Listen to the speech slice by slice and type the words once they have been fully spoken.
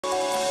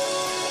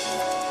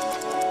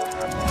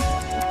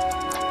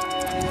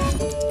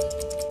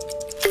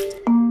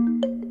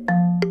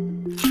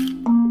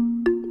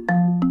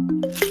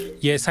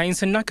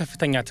የሳይንስና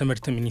ከፍተኛ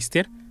ትምህርት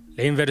ሚኒስትር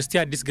ለዩኒቨርሲቲ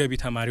አዲስ ገቢ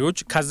ተማሪዎች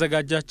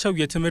ካዘጋጃቸው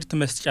የትምህርት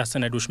መስጫ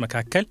ሰነዶች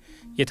መካከል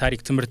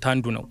የታሪክ ትምህርት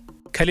አንዱ ነው።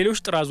 ከሌሎች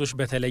ጥራዞች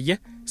በተለየ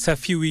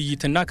ሰፊ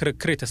ውይይትና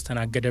ክርክር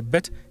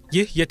የተስተናገደበት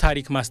ይህ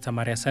የታሪክ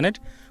ማስተማሪያ ሰነድ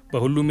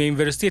በሁሉም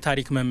የዩኒቨርሲቲ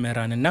የታሪክ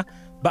መምህራንና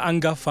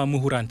በአንጋፋ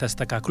ምሁራን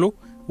ተስተካክሎ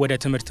ወደ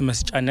ትምህርት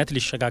መስጫነት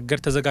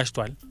ሊሸጋገር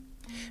ተዘጋጅቷል።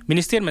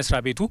 ሚኒስቴር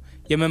መስሪያ ቤቱ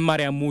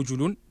የመማሪያ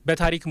ሞጁሉን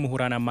በታሪክ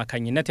ምሁራን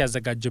አማካኝነት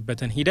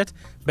ያዘጋጀበትን ሂደት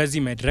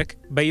በዚህ መድረክ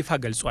በይፋ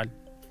ገልጿል።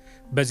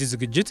 በዚህ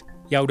ዝግጅት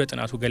የአውደ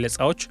ጥናቱ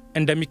ገለጻዎች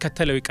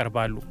እንደሚከተለው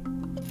ይቀርባሉ።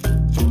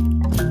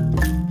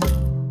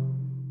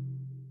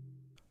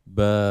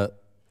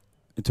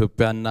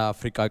 በኢትዮጵያና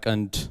አፍሪካ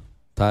ቀንድ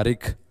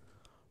ታሪክ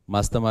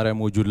ማስተማሪያ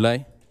ሞጁል ላይ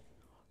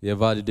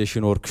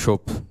የቫሊዴሽን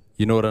ወርክሾፕ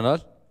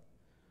ይኖረናል።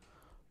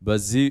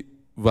 በዚህ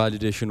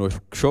ቫሊዴሽን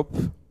ወርክሾፕ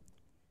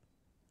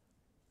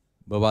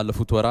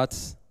በባለፉት ወራት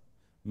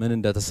ምን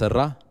እንደተሰራ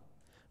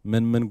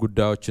ምን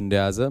ጉዳዮች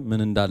እንደያዘ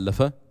ምን እንዳለፈ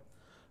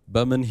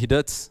በምን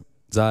ሂደት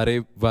ዛሬ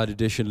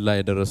ቫሊዴሽን ላይ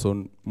ደረሰውን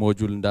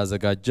ሞጁል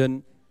እንዳዘጋጀን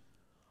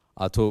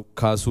አቶ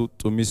ካሱ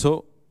ጡሚሶ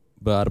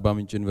በአርባ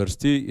ምንጭ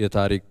ዩኒቨርሲቲ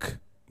የታሪክ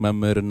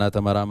መምህርና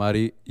ተመራማሪ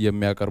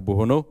የሚያቀርቡ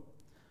ሆኖ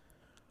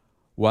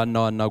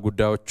ዋና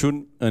ጉዳዮቹን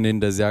እኔ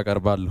እንደዚህ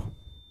ያቀርባለሁ።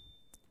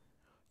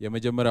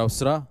 የመጀመሪያው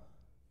ስራ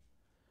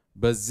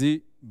በዚህ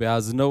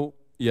በያዝነው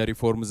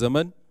የሪፎርም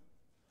ዘመን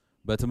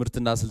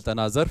በትምህርትና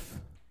ስልጠና ዘርፍ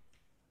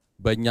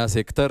በእኛ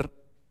ሴክተር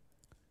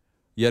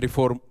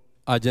የሪፎርም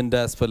አጀንዳ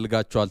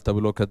ያስፈልጋቸዋል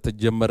ተብሎ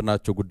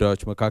ከተጀመርናቸው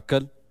ጉዳዮች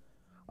መካከል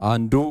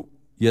አንዱ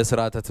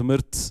የሥርዓተ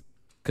ትምህርት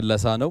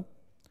ክለሳ ነው።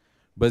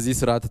 በዚህ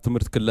ሥርዓተ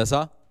ትምህርት ክለሳ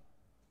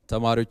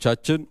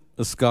ተማሪዎቻችን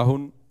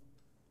እስካሁን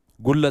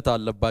ጉለት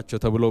አለባቸው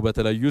ተብሎ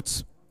በተለዩት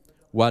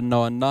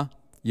ዋና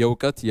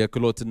የእውቀት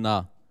የክሎትና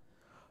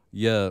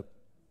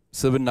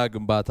የስብና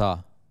ግንባታ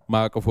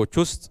ማዕቀፎች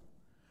ውስጥ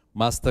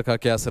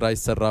ማስተካከያ ስራ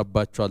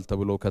ይሰራባቸዋል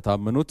ተብሎ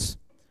ከታመኑት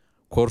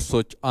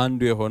ኮርሶች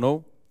አንዱ የሆነው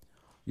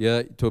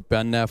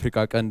የኢትዮጵያና የአፍሪካ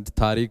ቀንድ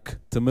ታሪክ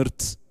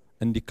ትምህርት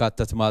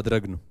እንዲካተት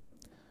ማድረግ ነው።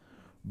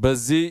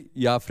 በዚህ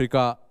የአፍሪካ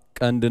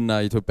ቀንድና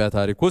የኢትዮጵያ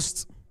ታሪክ ውስጥ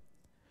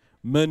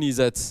ምን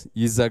ይዘት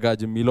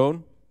ይዘጋጅ የሚለውን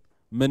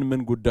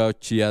ምን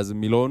ጉዳዮች ይያዝ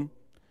የሚለውን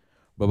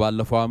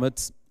በባለፈው አመት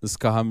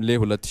እስከ ሐምሌ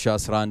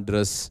 2011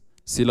 ድረስ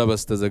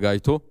ሲለበስ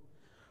ተዘጋጅቶ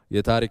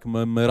የታሪክ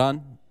መምህራን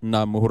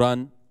እና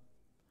ምሁራን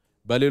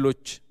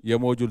በሌሎች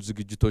የሞጁል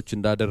ዝግጅቶች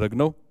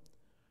እንዳደረግነው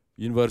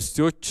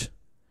ዩኒቨርሲቲዎች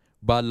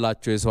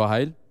ባላቸው የሰው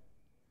ኃይል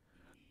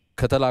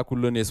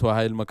ከተላኩልን የሰው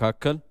ኃይል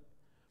መካከል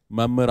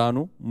መምህራኑ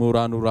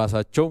ምሁራኑ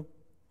ራሳቸው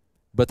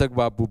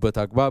በተግባቡበት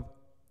አግባብ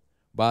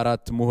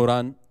በአራት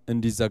ምሁራን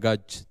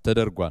እንዲዘጋጅ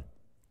ተደርጓል።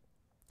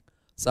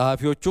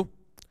 ጸሐፊዎቹ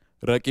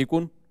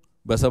ረቂቁን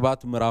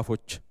በሰባት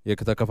ምዕራፎች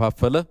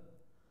የተከፋፈለ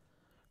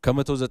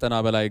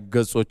ከ190 በላይ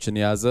ገጾችን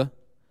የያዘ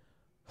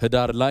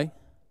ህዳር ላይ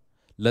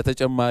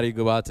ለተጨማሪ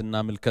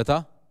ግብአትና ምልከታ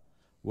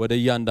ወደ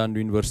እያንዳንዱ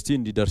ዩኒቨርሲቲ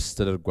እንዲደርስ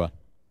ተደርጓል።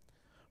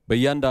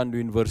 በእያንዳንዱ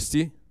ዩኒቨርሲቲ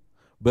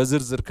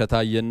በዝርዝር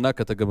ከታየና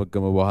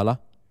ከተገመገመ በኋላ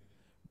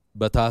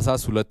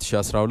በታህሳስ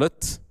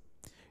 2012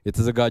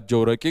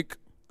 የተዘጋጀው ረቂቅ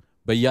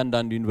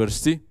በእያንዳንዱ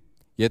ዩኒቨርሲቲ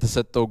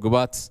የተሰጠው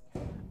ግብአት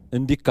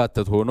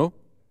እንዲካተት ሆኖ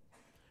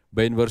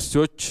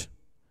በዩኒቨርሲቲዎች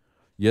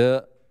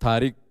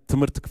የታሪክ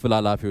ትምህርት ክፍል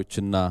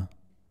ኃላፊዎችና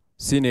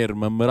ሲኒየር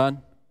መምህራን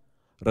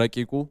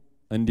ረቂቁ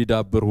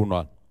እንዲዳብር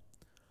ሆኗል።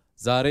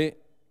 ዛሬ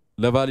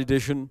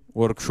ለቫሊዴሽን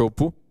ወርክሾፑ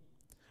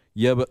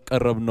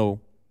የቀረብነው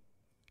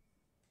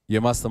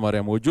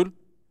የማስተማሪያ ሞጁል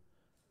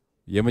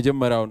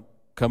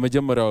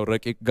ከመጀመሪያው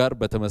ረቂቅ ጋር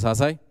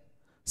በተመሳሳይ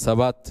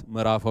 7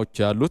 ምዕራፎች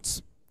ያሉት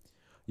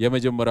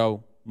የመጀመሪያው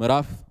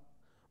ምዕራፍ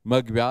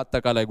መግቢያ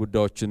አጠቃላይ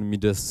ጉዳዮችን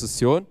የሚደስስ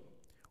ሲሆን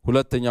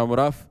ሁለተኛው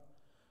ምዕራፍ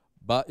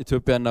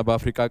በኢትዮጵያና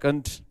በአፍሪካ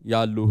ቀንድ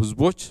ያሉ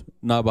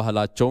ህዝቦችና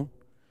ባህላቸው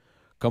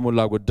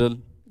ከሞላ ጎደል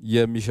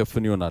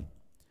የሚሸፍን ይሆናል።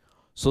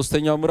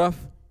 ሶስተኛው ምዕራፍ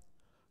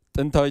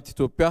ጥንታዊት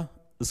ኢትዮጵያ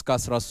እስከ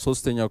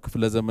 13ኛው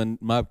ክፍለ ዘመን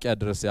ማብቂያ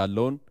ድረስ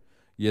ያለውን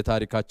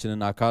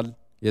የታሪካችንን አካል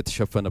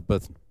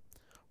የተሸፈነበት ነው።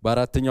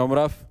 በአራተኛው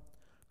ምዕራፍ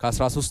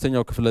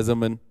ከ13ኛው ክፍለ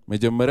ዘመን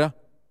መጀመሪያ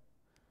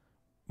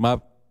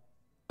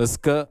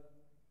እስከ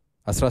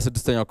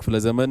 16ኛው ክፍለ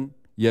ዘመን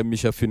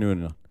የሚሸፍን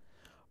ይሆናል።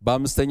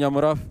 በአምስተኛው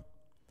ምዕራፍ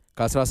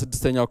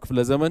ከ16ኛው ክፍለ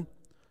ዘመን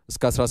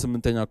እስከ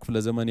 18ኛው ክፍለ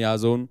ዘመን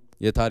ያዘውን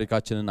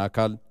የታሪካችንን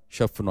አካል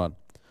ሸፍኗል።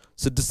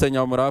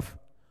 ስድስተኛው ምዕራፍ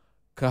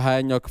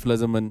ከ20ኛው ክፍለ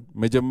ዘመን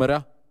መጀመሪያ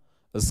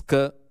እስከ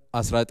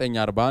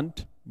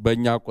 1941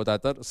 በእኛ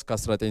አቆጣጠር እስከ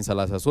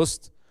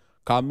 1933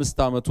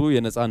 ከ5 ዓመቱ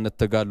የነጻነት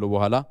ተጋድሎ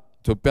በኋላ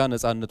ኢትዮጵያ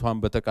ነጻነቷን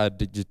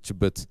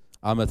በተቀዳጀችበት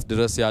ዓመት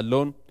ድረስ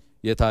ያለውን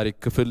የታሪክ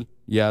ክፍል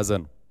የያዘ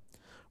ነው።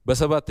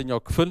 በሰባተኛው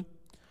ክፍል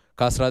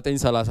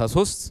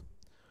ከ1933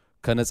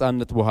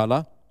 ከነጻነት በኋላ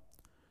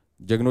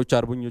ጀግኖች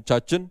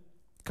አርበኞቻችን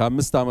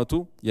ከ5 ዓመቱ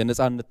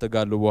የነጻነት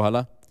ተጋድሎ በኋላ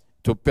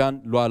ኢትዮጵያን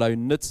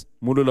ሉዓላዊነት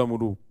ሙሉ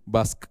ለሙሉ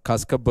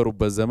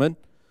ካስከበሩበት ዘመን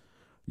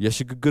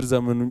የሽግግር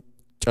ዘመኑን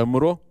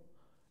ጨምሮ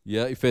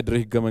የኢፌድሪ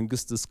ህገ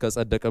መንግስት እስከ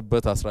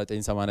ጸደቀበት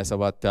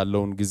 1987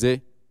 ያለውን ጊዜ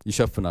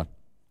ይሸፍናል።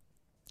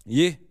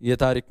 ይህ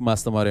የታሪክ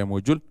ማስተማሪያ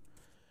ሞጁል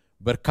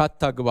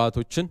በርካታ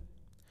ግብአቶችን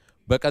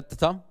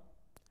በቀጥታም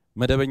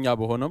መደበኛ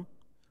በሆነም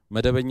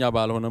መደበኛ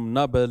ባልሆነምና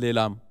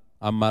በሌላም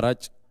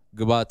አማራጭ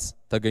ግብአት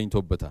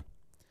ተገኝቶበታል።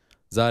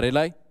 ዛሬ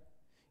ላይ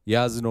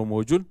ያዝነው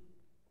ሞጁል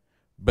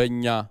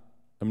በእኛ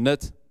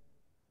እምነት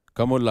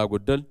ከሞላ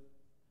ጎደል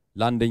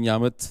ለአንደኛ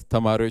ዓመት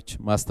ተማሪዎች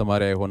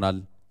ማስተማሪያ ይሆናል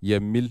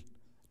የሚል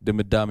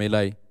ድምዳሜ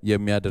ላይ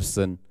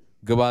የሚያደርሰን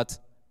ግብአት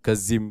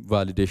ከዚህም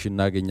ቫሊዴሽን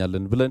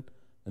እናገኛለን ብለን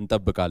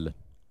እንጠብቃለን።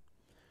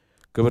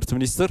 ክብርት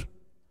ሚኒስትር፣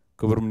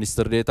 ክቡር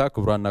ሚኒስትር ዴታ፣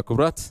 ክቡራና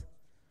ክቡራት፣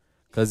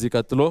 ከዚህ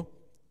ቀጥሎ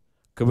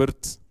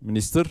ክብርት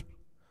ሚኒስትር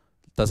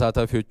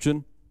ተሳታፊዎችን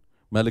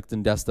መልእክት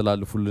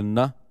እንዲያስተላልፉልንና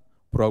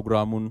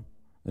ፕሮግራሙን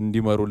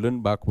እንዲመሩልን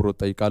በአክብሮት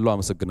ጠይቃለሁ።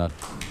 አመሰግናለሁ።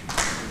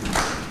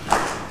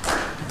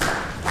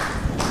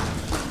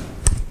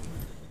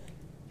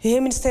 ይሄ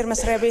ሚኒስቴር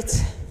መስሪያ ቤት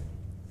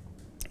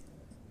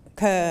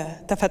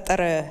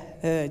ከተፈጠረ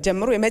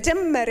ጀምሮ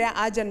የመጀመሪያ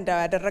አጀንዳ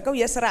ያደረገው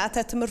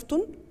የሥርዓተ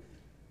ትምህርቱን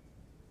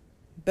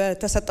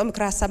በተሰጠው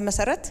ምክረ ሐሳብ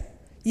መሰረት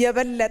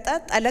የበለጠ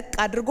ጠለቅ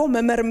አድርጎ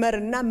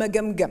መመርመርና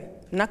መገምገም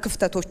እና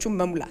ክፍተቶቹን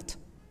መሙላት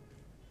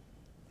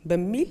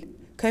በሚል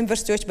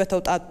ከዩኒቨርሲቲዎች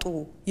በተውጣጡ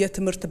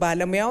የትምህርት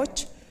ባለሙያዎች፣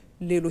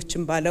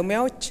 ሌሎችም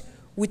ባለሙያዎች፣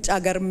 ውጭ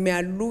ሀገርም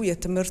ያሉ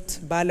የትምህርት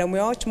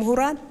ባለሙያዎች፣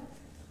 ምሁራን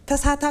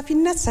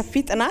ተሳታፊነት ሰፊ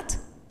ጥናት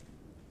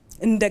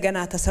እንደገና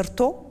ተሰርቶ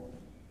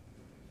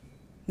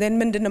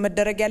ምንድነው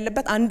መደረግ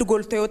ያለበት? አንድ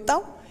ጎልቶ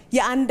የወጣው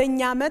የአንደኛ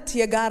ዓመት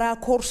የጋራ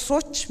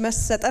ኮርሶች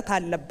መሰጠት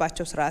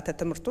አለባቸው፣ ስርዓተ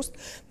ትምህርት ውስጥ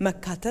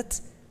መካተት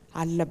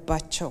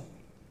አለባቸው።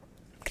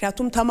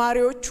 ምክንያቱም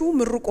ተማሪዎቹ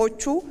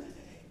ምሩቆቹ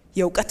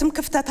የእውቀትም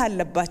ክፍተት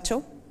አለባቸው፣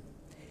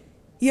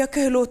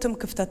 የክህሎትም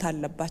ክፍተት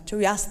አለባቸው፣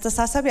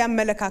 የአስተሳሰብ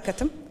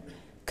ያመለካከትም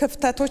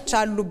ክፍተቶች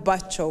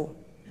አሉባቸው።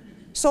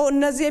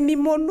 እነዚህ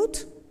የሚሞሉት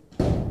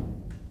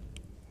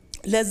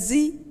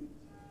ለዚህ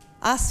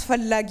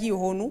አስፈላጊ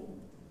የሆኑ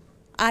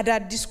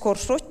አዳዲስ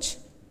ኮርሶች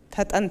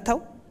ተጠንተው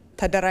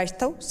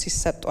ተደራጅተው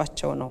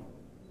ሲሰጧቸው ነው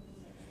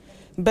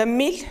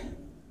በሚል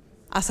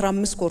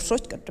 15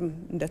 ኮርሶች ቅድም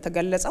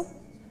እንደተገለጸው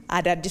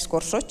አዳዲስ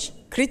ኮርሶች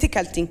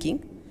ክሪቲካል ቲንኪንግ፣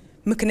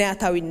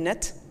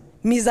 ምክንያታዊነት፣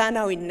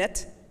 ሚዛናዊነት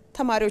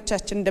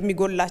ተማሪዎቻችን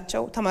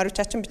እንደሚጎላቸው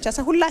ተማሪዎቻችን ብቻ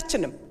ሳይሆን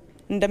ሁላችንም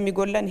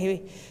እንደሚጎለን ይሄ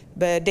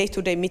በዴይ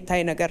ቱ ዴይ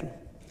የሚታይ ነገር ነው።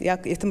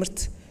 የትምህርት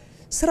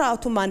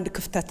ስርዓቱም አንድ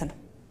ክፍተት ነው።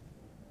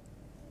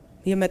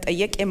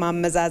 የመጠየቅ፣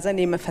 የማመዛዘን፣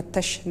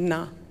 የመፈተሽ እና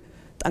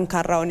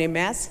ጠንካራውን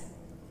የመያዝ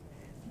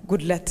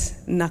ጉድለት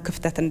እና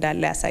ክፍተት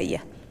እንዳለ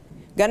ያሳያል።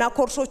 ገና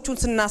ኮርሶቹን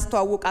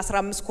ስናስተዋውቅ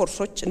 15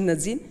 ኮርሶች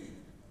እነዚህን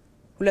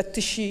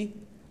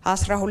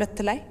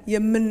 2012 ላይ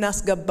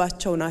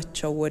የምናስገባቸው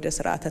ናቸው ወደ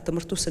ስርዓተ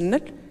ትምህርቱ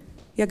ስንል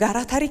የጋራ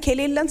ታሪክ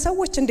የሌለን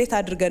ሰዎች እንዴት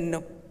አድርገን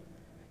ነው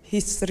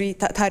ሂስትሪ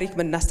ታሪክ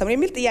ምናስተምር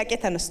የሚል ጥያቄ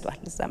ተነስቷል።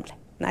 እዛም ላይ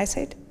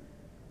ናይሳይድ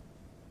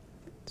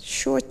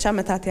ሺዎች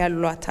ዓመታት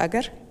ያሏት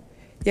ሀገር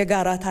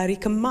የጋራ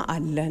ታሪክማ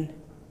አለን።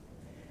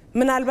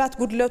 ምናልባት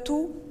ጉድለቱ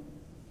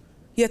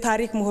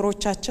የታሪክ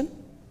ምሁሮቻችን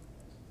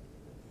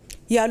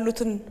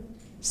ያሉትን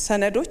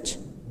ሰነዶች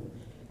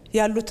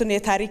ያሉትን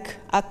የታሪክ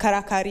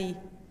አከራካሪ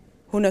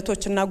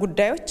ሁነቶችና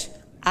ጉዳዮች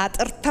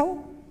አጥርተው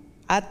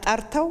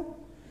አጣርተው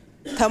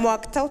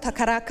ተሟግተው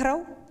ተከራክረው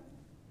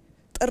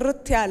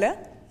ጥርት ያለ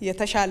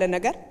የተሻለ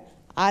ነገር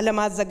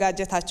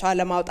አለማዘጋጀታቸው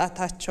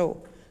አለማውጣታቸው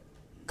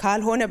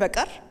ካልሆነ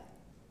በቀር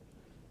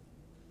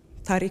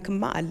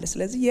ታሪክማ አለ።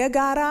 ስለዚህ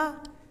የጋራ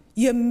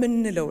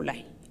የምንለው ላይ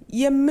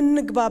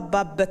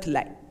የምንግባባበት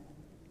ላይ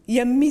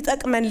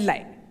የሚጠቅመን ላይ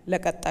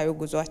ለቀጣዩ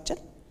ጉዟችን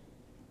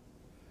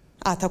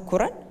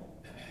አተኩረን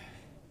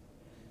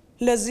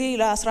ለዚህ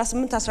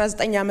ለ18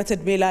 19 ዓመት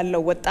እድሜ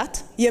ላለው ወጣት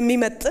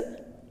የሚመጥን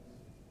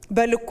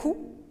በልኩ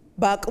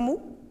በአቅሙ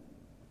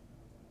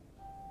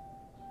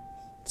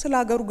ስለ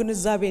ሀገሩ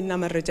ግንዛቤና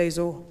መረጃ ይዞ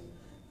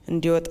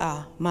እንዲወጣ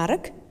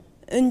ማድረግ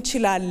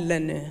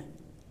እንችላለን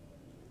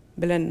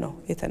ብለን ነው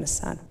የተነሳ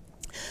ነው።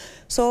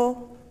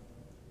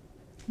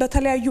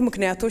 በተለያዩ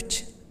ምክንያቶች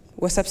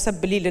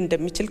ወሰብሰብ ሊል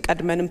እንደሚችል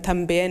ቀድመንም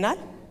ተንበየናል፣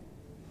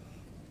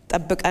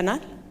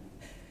 ጠብቀናል።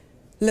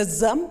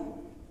 ለዛም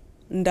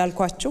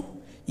እንዳልኳችሁ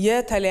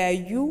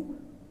የተለያዩ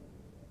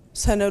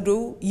ሰነዱ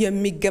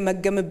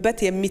የሚገመገምበት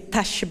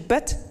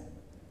የሚታሽበት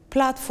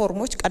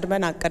ፕላትፎርሞች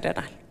ቀድመን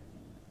አቀደናል።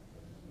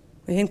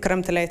 ይሄን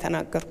ክረምት ላይ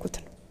ተናገርኩት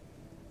ነው።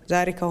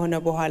 ዛሬ ከሆነ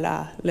በኋላ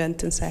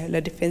ለእንትን ሳይሆን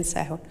ለዲፌንስ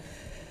ሳይሆን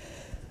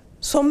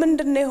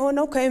ምንድነው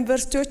የሆነው?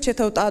 ከዩኒቨርሲቲዎች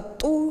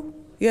የተውጣጡ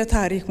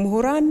የታሪክ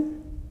ምሁራን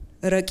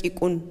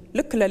ረቂቁን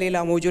ልክ ለሌላ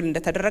ሞጁል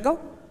እንደተደረገው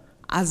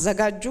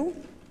አዘጋጁ፣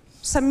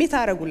 ሰሚት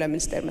አረጉ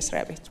ለሚኒስትር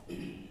መስሪያ ቤቱ።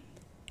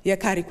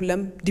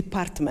 የካሪኩለም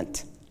ዲፓርትመንት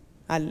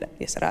አለ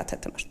የሥርዓተ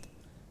ትምህርት።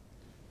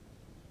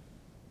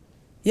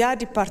 ያ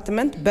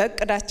ዲፓርትመንት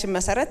በእቅዳችን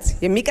መሰረት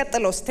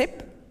የሚቀጥለው ስቴፕ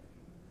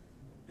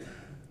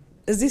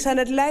እዚህ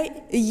ሰነድ ላይ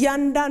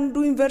እያንዳንዱ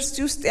ዩኒቨርሲቲ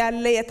ውስጥ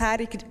ያለ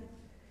የታሪክ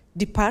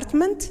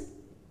ዲፓርትመንት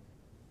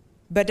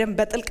በደንብ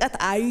በጥልቀት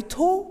አይቶ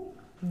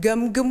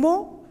ገምግሞ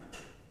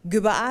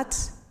ግብአት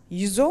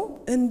ይዞ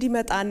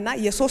እንዲመጣና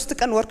የ3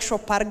 ቀን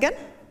ወርክሾፕ አድርገን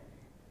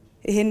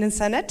ይሄንን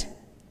ሰነድ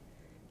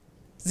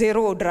ዜሮ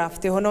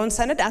ድራፍት የሆነውን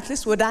ሰነድ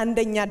አትሊስት ወደ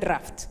አንደኛ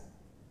ድራፍት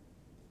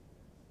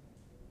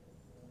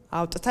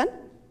አውጥተን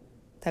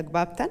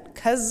ተግባብተን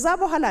ከዛ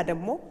በኋላ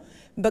ደግሞ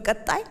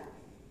በቀጣይ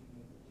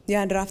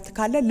ያን ድራፍት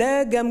ካለ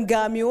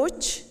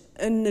ለገምጋሚዎች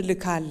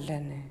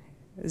እንልካለን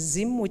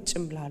እዚህም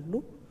ውጭም ላሉ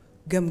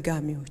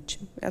ገምጋሚዎች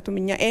ያቱም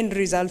እኛ ኤንድ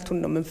ሪዛልቱን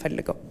ነው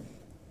የምንፈልገው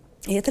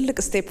ይሄ ትልቅ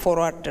ስቴፕ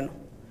ፎርዋርድ ነው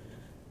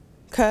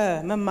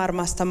ከመማር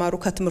ማስተማሩ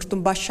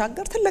ከትምህርቱን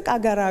ባሻገር ትልቅ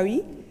አገራዊ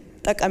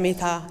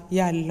ጠቀሜታ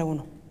ያለው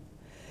ነው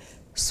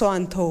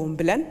ሶአንተውም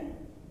ብለን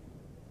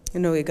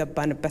ነው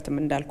የገባንበትም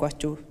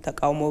እንዳልኳችሁ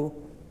ተቃውሞ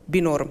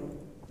ቢኖርም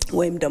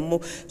ወይም ደግሞ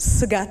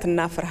ስጋትና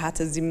ፍርሃት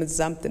እዚህ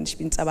ምዛም ትንሽ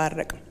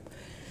ቢንጸባረቅም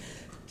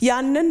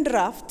ያንን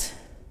ድራፍት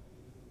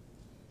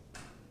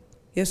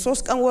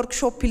የሶስት ቀን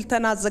ወርክሾፕ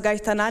ፒልተን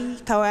አዘጋጅተናል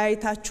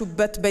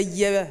ተወያይታችሁበት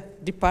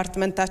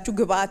በየዲፓርትመንታችሁ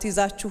ግብአት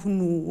ይዛችሁ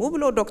ኑ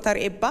ብሎ ዶክተር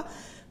ኤባ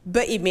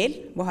በኢሜል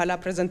በኋላ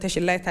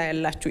ፕሬዘንቴሽን ላይ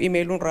ታያላችሁ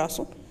ኢሜሉን ራሱ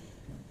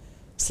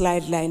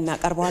ስላይድ ላይ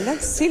እናቀርባለን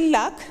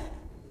ሲላክ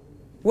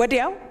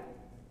ወዲያው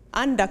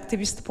አንድ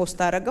አክቲቪስት ፖስት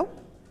አደረገው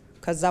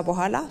ከዛ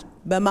በኋላ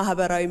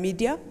በማህበራዊ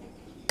ሚዲያ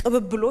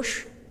ቅብብሎሽ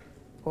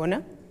ሆነ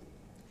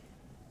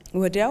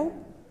ወዲያው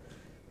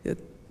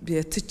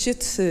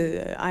የትችት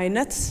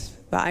አይነት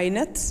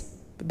በአይነት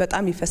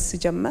በጣም ይፈስ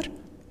ጀመር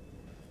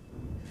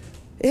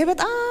ይሄ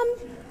በጣም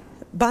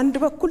ባንድ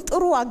በኩል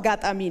ጥሩ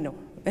አጋጣሚ ነው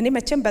እኔ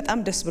መቼም በጣም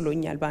ደስ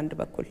ብሎኛል ባንድ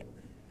በኩል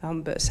አሁን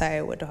በሳይ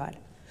ወደ ኋላ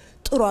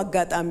ጥሩ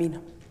አጋጣሚ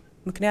ነው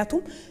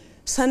ምክንያቱም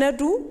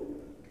ሰነዱ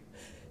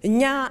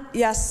እኛ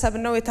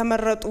ያሰብነው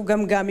የተመረጡ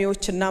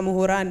ገምጋሚዎችና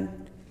ምሁራን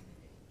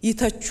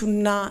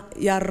ይተቹና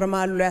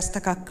ያርማሉ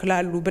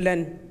ያስተካክላሉ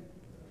ብለን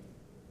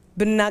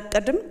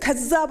ብናቀድም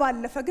ከዛ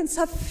ባለፈ ግን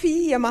ሰፊ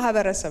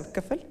የማህበረሰብ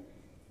ክፍል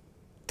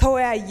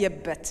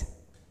ተወያየበት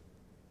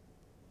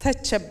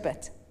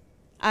ተቸበት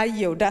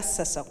አየው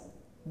ዳሰሰው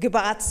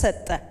ግብአት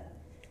ሰጠ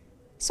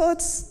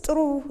ሶትስ ጥሩ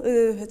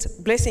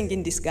blessing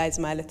in disguise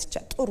ማለት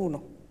ይቻላል ጥሩ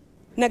ነው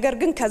ነገር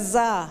ግን ከዛ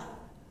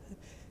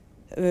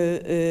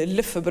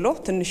ልፍ ብሎ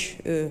ትንሽ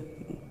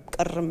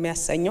ቅርም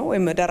ያሰኘው ወይ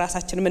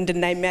መደራሳችን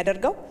ምንድነው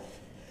የሚያደርገው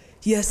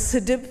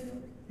የስድብ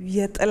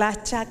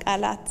የጥላቻ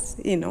ቃላት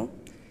ነው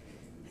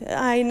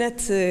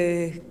አይነት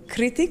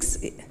ክሪቲክስ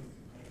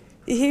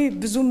ይሄ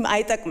ብዙም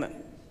አይጠቅምም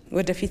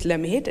ወደፊት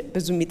ለመሄድ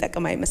ብዙም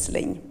ይጠቅም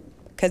አይመስለኝም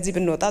ከዚህ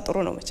ብንወጣ ጥሩ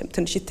ነው መቼም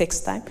ትንሽ ቴክስ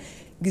ታይም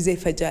ጊዜ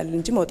ይፈጃል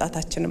እንጂ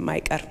መውጣታችንም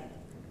አይቀር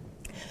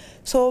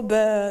ሶ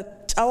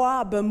በጨዋ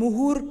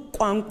በምሁር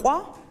ቋንቋ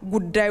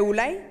ጉዳዩ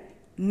ላይ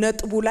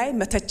ነጥቡ ላይ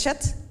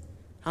መተቸት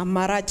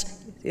አማራጭ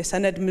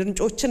የሰነድ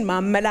ምንጮችን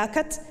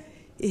ማመላከት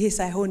ይሄ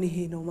ሳይሆን ይሄ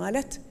ነው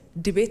ማለት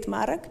ዲቤት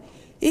ማድረግ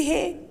ይሄ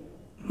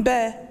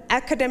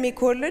በአካዳሚክ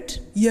ወርልድ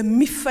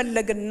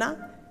የሚፈለግና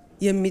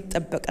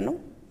የሚጠበቅ ነው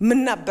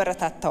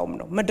ምናበረታታውም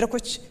ነው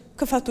መድረኮች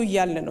ክፈቱ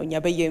ይያልን ነው እኛ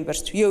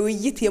በየዩኒቨርሲቲው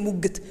የውይይት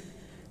የሙግት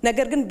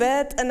ነገር ግን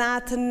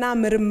በጥናትና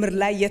ምርምር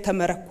ላይ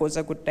የተመረኮዘ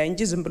ጉዳይ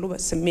እንጂ ዝም ብሎ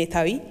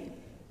በስሜታዊ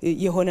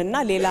የሆነና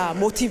ሌላ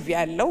ሞቲቭ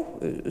ያለው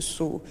እሱ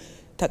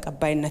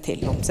ተቀባይነት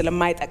የለውም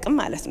ስለማይጠቅም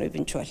ማለት ነው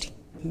ኢቨንቹዋሊ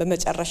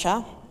በመጨረሻ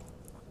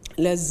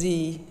ለዚህ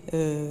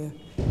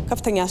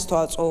ከፍተኛ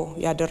አስተዋጽኦ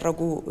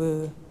ያደረጉ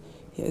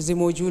የዚህ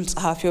ሞጁል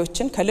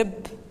ጸሐፊዎችን ከልብ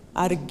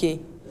አርጌ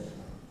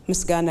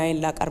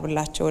ምስጋናዬን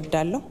ላቀርብላቸው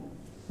ወዳለሁ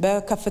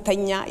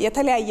በከፍተኛ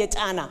የተለያየ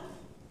ጫና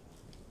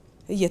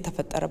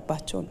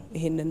እየተፈጠረባቸው ነው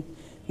ይሄንን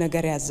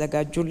ነገር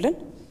ያዘጋጁልን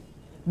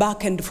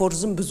ባክ ኤንድ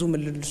ፎርዝም ብዙ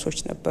ምልልሶች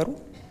ነበሩ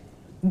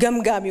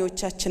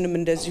ገምጋሚዎቻችንም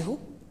እንደዚሁ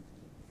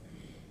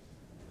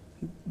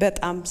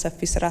በጣም ሰፊ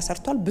ስራ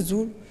ሰርቷል ብዙ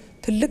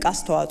ትልቅ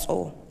አስተዋጽኦ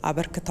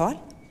አበርክተዋል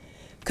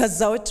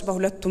ከዛውጭ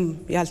በሁለቱም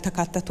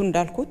ያልተካተቱ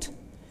እንዳልኩት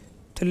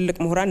ትልቅ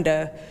ምሁራን እንደ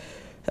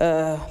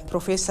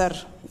ፕሮፌሰር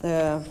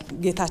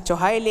ጌታቸው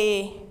ኃይሌ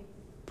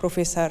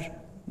ፕሮፌሰር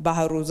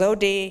ባህሩ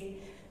ዘውዴ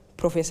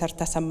ፕሮፌሰር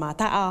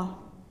ተሰማታ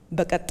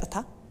በቀጥታ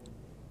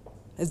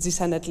እዚህ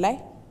ሰነድ ላይ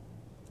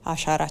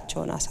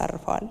አሻራቸውን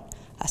አሳርፈዋል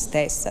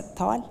አስተያየት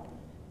ሰጥተዋል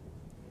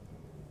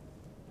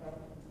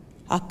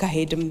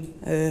አካሄድም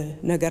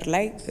ነገር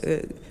ላይ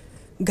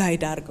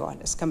ጋይድ አድርገዋል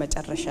እስከ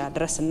መጨረሻ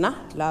ድረስና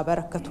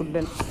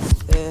ላበረከቱልን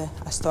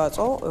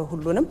አስተዋጽኦ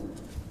ሁሉንም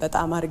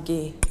በጣም አርጌ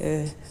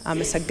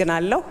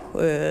አመሰግናለሁ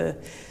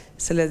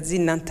ስለዚህ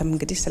እናንተም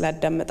እንግዲህ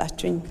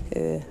ስላዳመጣችሁኝ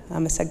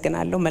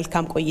አመሰግናለሁ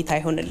መልካም ቆይታ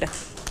ይሁንልን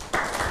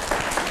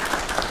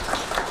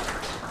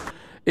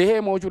ይሄ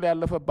ሞጁል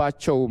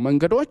ያለፈባቸው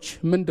መንገዶች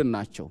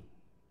ምንድናቸው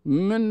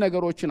ምን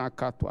ነገሮችን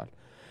አካቷል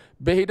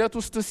በሂደት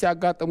ውስጥስ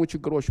ያጋጠሙ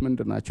ችግሮች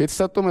ምንድናቸው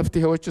የተሰጡ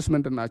መፍትሄዎችስ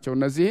ምንድናቸው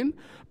እነዚህን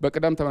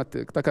በቅደም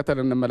ተከተል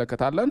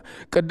እንመለከታለን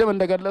ቅድም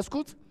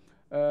እንደገለጽኩት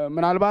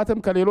ምናልባትም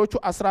ከሌሎቹ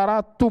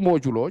 14ቱ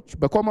ሞጁሎች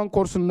በኮመን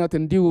ኮርስነት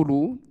እንዲውሉ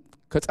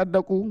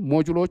ከጸደቁ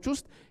ሞጁሎች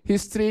ውስጥ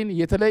ሂስትሪን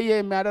የተለየ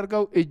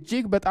የሚያደርገው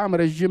እጅግ በጣም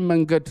ረጅም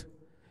መንገድ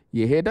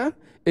የሄደ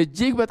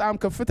እጅግ በጣም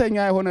ከፍተኛ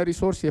የሆነ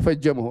ሪሶርስ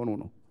የፈጀ መሆኑ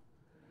ነው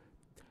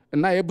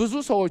እና የብዙ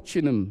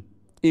ሰዎችንም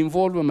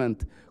ኢንቮልቭመንት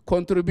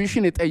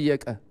ኮንትሪቢዩሽን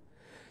የጠየቀ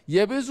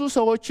የብዙ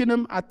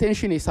ሰዎችንም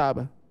አቴንሽን የሳበ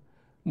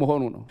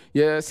መሆኑ ነው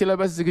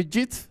የሲለበስ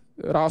ዝግጅት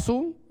ራሱ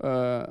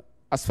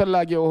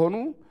አስፈላጊ የሆኑ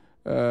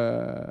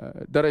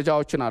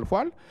ደረጃዎችን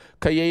አልፏል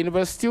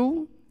ከየዩኒቨርሲቲው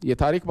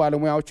የታሪክ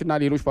ባለሙያዎችና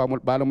ሌሎች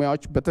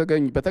ባለሙያዎች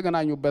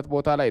በተገናኙበት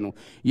ቦታ ላይ ነው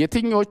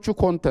የትኞቹ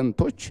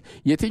ኮንተንቶች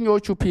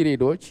የትኞቹ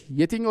ፒሪዮዶች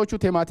የትኞቹ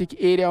ቴማቲክ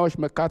ኤሪያዎች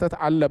መካተት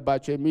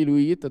አለባቸው የሚል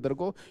ውይይት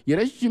ተደርጎ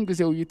የረጅም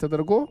ጊዜ ውይይት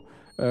ተደርጎ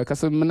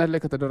ከስምምነት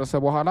ላይ ከተደረሰ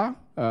በኋላ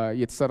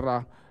የተሰራ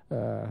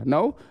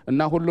ነው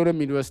እና ሁሉንም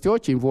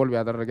ዩኒቨርሲቲዎች ኢንቮልቭ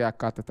ያደረገ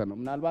ያካተተ ነው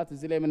ምናልባት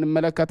እዚህ ላይ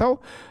የምንመለከተው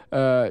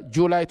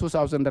ጁላይ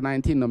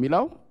 2019 ነው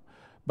የሚለው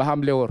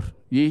በሐምሌ ወር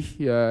ይህ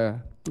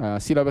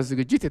ሲለበስ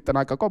ዝግጅት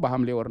የተጠናቀቀው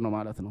በሐምሌ ወር ነው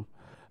ማለት ነው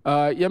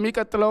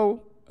የሚቀጥለው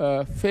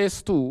ፌስ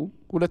 2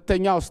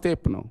 ሁለተኛው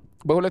ስቴፕ ነው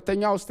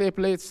በሁለተኛው ስቴፕ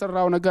ላይ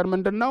የተሰራው ነገር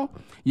ምንድነው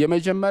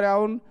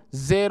የመጀመሪያውን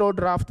ዜሮ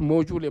ድራፍት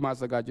ሞጁል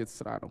የማዘጋጀት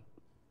ስራ ነው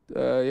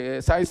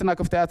ሳይንስና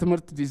ከፍተኛ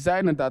ትምህርት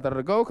ዲዛይን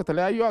እንዳደረገው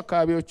ከተለያዩ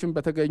አካባቢዎችን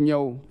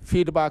በተገኘው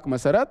ፊድባክ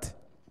መሰረት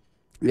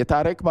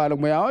የታሪክ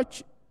ባለሙያዎች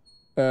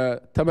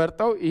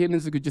ተመርጠው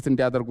ይሄንን ዝግጅት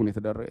እንዲያደርጉ ነው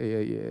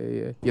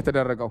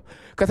የተደረገው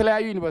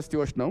ከተለያዩ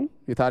ዩኒቨርሲቲዎች ነው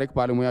የታሪክ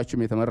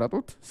ባለሙያዎችም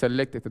የተመረጡት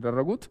ሴሌክት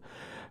የተደረጉት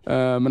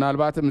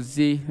ምናልባትም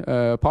እዚህ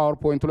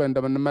ፓወርፖይንት ላይ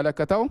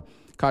እንደምንመለከተው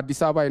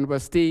ከአዲስ አበባ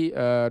ዩኒቨርሲቲ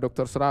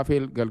ዶክተር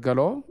ስራፌል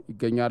ገልገሎ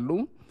ይገኛሉ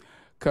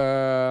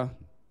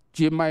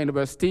ከጂማ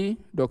ዩኒቨርሲቲ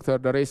ዶክተር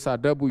ደሬሳ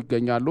ደቡ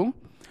ይገኛሉ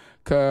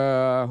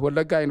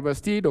ከወለጋ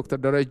ዩኒቨርሲቲ ዶክተር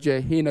ደረጀ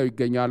ሂነው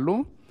ይገኛሉ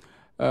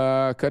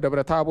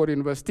ከደብረ ታቦር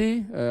ዩኒቨርሲቲ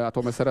አቶ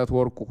መሰረት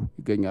ወርቁ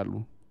ይገኛሉ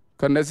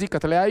ከነዚህ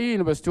ከተለያዩ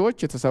ዩኒቨርሲቲዎች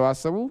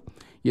የተሰባሰቡ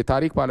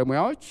የታሪክ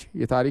ባለሙያዎች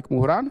የታሪክ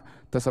ምሁራን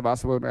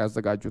ተሰባስበው ነው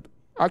ያዘጋጁት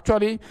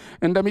አክቹአሊ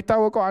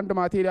እንደሚታወቀው አንድ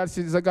ማቴሪያል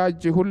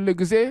ሲዘጋጅ ሁሉ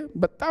ጊዜ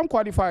በጣም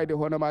ኳሊፋይድ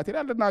የሆነ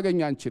ማቴሪያል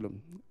ልናገኝ አንችልም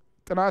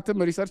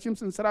ጥናትም ሪሰርችም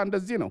ስንሰራ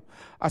እንደዚህ ነው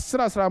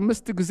 10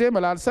 15 ጊዜ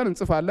መላልሰን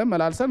እንጽፋለን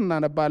መላልሰን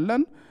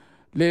እናነባለን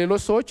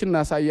ሌሎች ሰዎች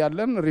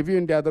እናሳያለን ሪቪው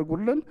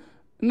እንዲያደርጉልን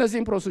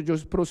እነዚህን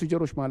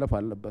ፕሮሲጀሮች ማለፍ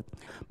አለበት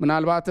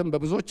ምናልባትም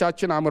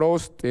በብዙዎቻችን አምሮ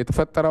ውስጥ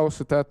የተፈጠረው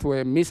ስተት ወይ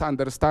ሚስ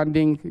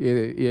አንደርስታንዲንግ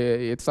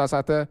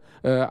የተሳሳተ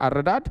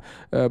አረዳድ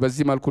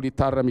በዚህ መልኩ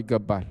ሊታረም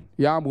ይገባል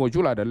ያ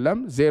ሞጁል አይደለም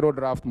ዜሮ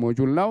ድራፍት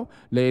ሞጁል ነው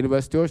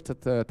ለዩኒቨርሲቲዎች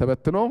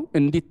ተበትኖ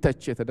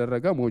እንዲተች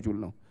የተደረገ ሞጁል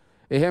ነው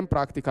ይሄም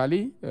ፕራክቲካሊ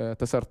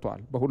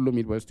ተሰርቷል በሁሉም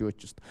ዩኒቨርሲቲዎች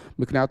ውስጥ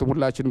ምክንያቱም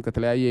ሁላችንም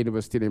ከተለያየ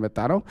ዩኒቨርሲቲ ነው የመጣ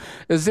ነው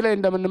እዚህ ላይ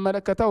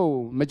እንደምንመለከተው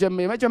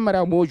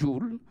የመጀመሪያው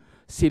ሞጁል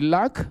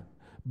ሲላክ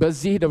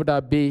በዚህ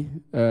ደብዳቤ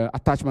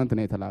አታችመንት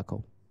ነው የተላከው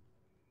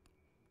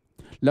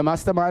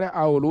ለማስተማሪያ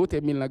አውሉት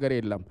የሚል ነገር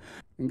የለም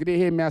እንግዲህ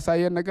ይሄ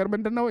የሚያሳየን ነገር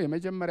ምንድነው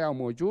የመጀመሪያው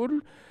ሞጁል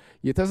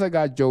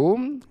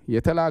የተዘጋጀውም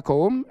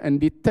የተላከውም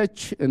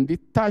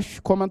እንዲታሽ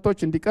ኮሜንቶች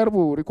እንዲቀርቡ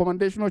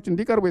ሪኮመንዴሽኖች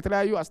እንዲቀርቡ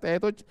የተለያዩ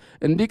አስተያየቶች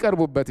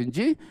እንዲቀርቡበት እንጂ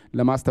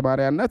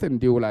ለማስተማሪያነት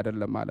እንዲውል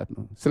አይደለም ማለት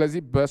ነው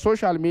ስለዚህ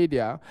በሶሻል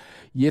ሚዲያ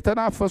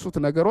የተናፈሱት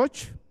ነገሮች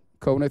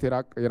ከእውነት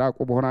የራቁ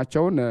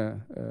መሆናቸውን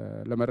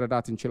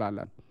ለመረዳት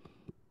እንችላለን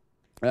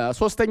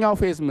ሶስተኛው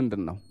ፌዝ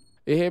ምንድነው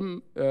ይሄም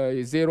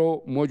ዜሮ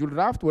ሞጁል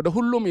ድራፍት ወደ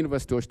ሁሉም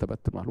ዩኒቨርሲቲዎች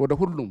ተበትኗል ወደ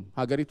ሁሉም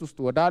ሀገሪቱ ውስጥ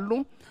ወዳሉ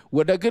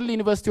ወደ ግል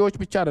ዩኒቨርሲቲዎች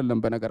ብቻ አይደለም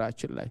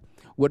በነገራችን ላይ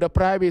ወደ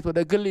ፕራይቬት ወደ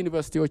ግል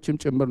ዩኒቨርሲቲዎችም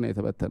ጭምር ነው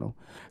የተበተነው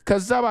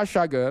ከዛ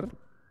ባሻገር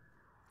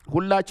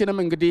ሁላችንም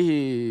እንግዲህ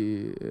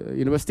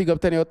ዩኒቨርሲቲ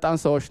ገብተን የወጣን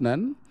ሰዎች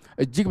ነን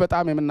እጅግ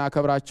በጣም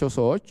የምናከብራቸው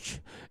ሰዎች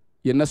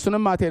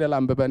የነሱንም ማቴሪያል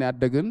አንብበን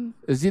ያደግን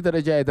እዚህ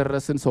ደረጃ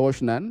የደረስን ሰዎች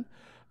ነን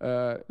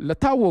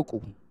ለታወቁ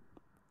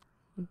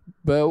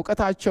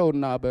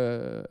በእውቀታቸውና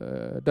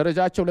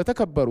በደረጃቸው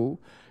ለተከበሩ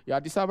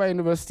የአዲስ አበባ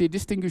ዩኒቨርሲቲ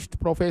ዲስቲንግዊሽድ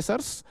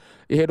ፕሮፌሰርስ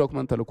ይሄ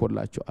ዶክመንት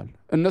ተልኮላቸዋል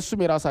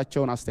እነሱም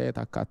የራሳቸውን አስተያየት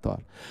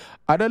አካተዋል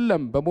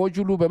አይደለም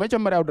በሞጁሉ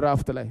በመጀመሪያው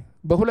ድራፍት ላይ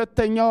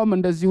በሁለተኛውም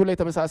እንደዚሁ ላይ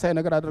ተመሳሳይ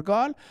ነገር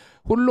አድርገዋል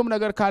ሁሉም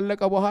ነገር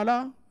ካለቀ በኋላ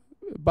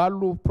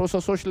ባሉ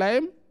ፕሮሰሶች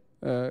ላይም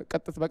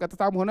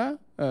በቀጥታም ሆነ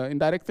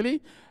ኢንዳይሬክትሊ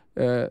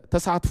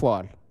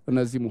ተሳትፈዋል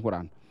እነዚህ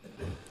ምሁራን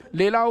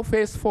ሌላው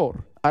ፌስ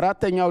 4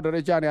 አራተኛው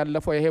ደረጃን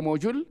ያለፈው ይሄ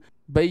ሞጁል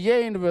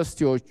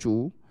በየዩኒቨርሲቲዎቹ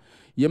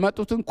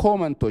የመጡትን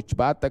ኮሜንቶች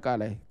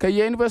በአጠቃላይ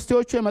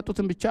ከየዩኒቨርሲቲዎቹ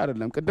የመጡትን ብቻ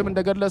አይደለም ቅድም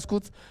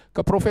እንደገለጽኩት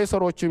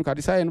ከፕሮፌሰሮችም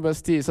ከአዲስ አበባ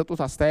ዩኒቨርሲቲ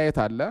የሰጡት አስተያየት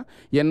አለ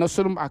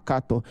የነሱንም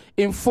አካቶ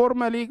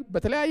ኢንፎርማሊ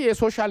በተለያየ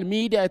የሶሻል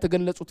ሚዲያ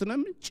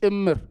የተገለጹትንም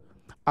ጭምር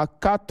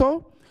አካቶ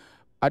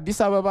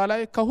አዲስ አበባ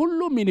ላይ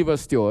ከሁሉም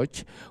ዩኒቨርሲቲዎች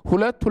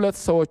ሁለት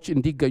ሰዎች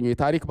እንዲገኙ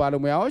የታሪክ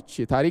ባለሙያዎች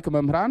የታሪክ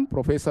መምህራን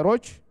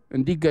ፕሮፌሰሮች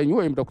እንዲገኙ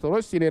ወይም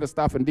ዶክተሮች ሲኒየር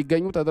ስታፍ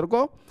እንዲገኙ ተደርጎ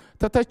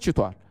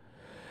ተተችቷል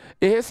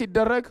ይሄ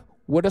ሲደረግ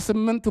ወደ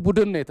 8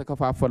 ቡድን ነው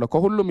የተከፋፈለው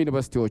ከሁሉም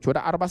ዩኒቨርሲቲዎች ወደ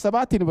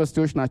 47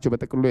 ዩኒቨርሲቲዎች ናቸው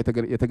በጥቅሉ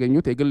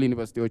የተገኙት የግል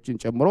ዩኒቨርሲቲዎችን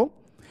ጨምሮ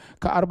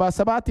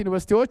ከ47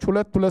 ዩኒቨርሲቲዎች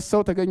ሁለት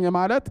ሰው ተገኘ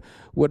ማለት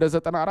ወደ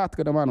 94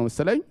 ገደማ ነው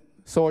መሰለኝ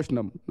ሰዎች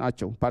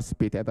ናቸው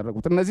ፓርቲሲፔት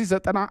ያደረጉት እነዚህ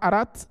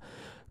 94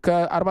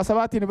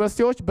 ከ47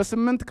 ዩኒቨርሲቲዎች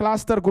በ8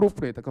 ክላስተር ግሩፕ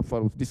ነው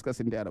የተከፈሉት ዲስከስ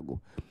እንዲያደርጉ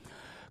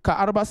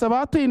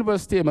ከ47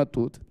 ዩኒቨርሲቲ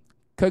የመጡት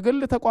ከግል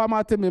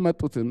ተቋማትም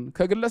የመጡትን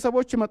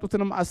ከግለሰቦች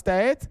የመጡትንም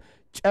አስተያየት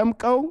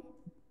ጨምቀው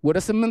ወደ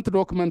 8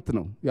 ዶክመንት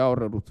ነው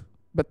ያወረዱት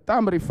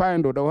በጣም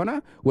ሪፋይንድ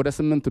ወደ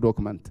 8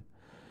 ዶክመንት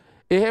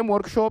ይሄም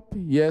ወርክሾፕ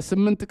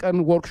የ8 ቀን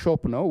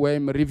ወርክሾፕ ነው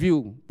ወይም ሪቪው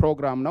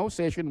ፕሮግራም ነው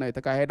ሴሽን ነው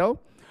የተካሄደው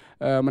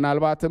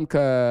ምናልባትም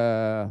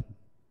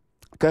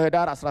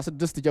ከህዳር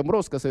 16 ጀምሮ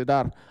እስከ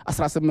ህዳር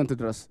 18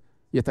 ድረስ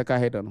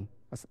የተካሄደ ነው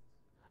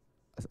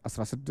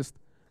 16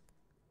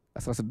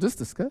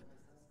 እስከ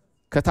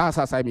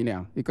ከታህሳስ አይሚኒያ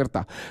ይቅርታ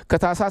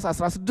ከታህሳስ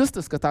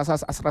 16 እስከ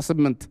ታህሳስ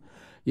 18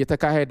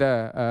 የተካሄደ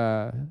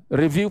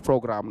ሪቪው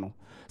ፕሮግራም ነው።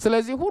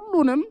 ስለዚህ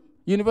ሁሉንም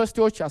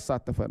ዩኒቨርሲቲዎች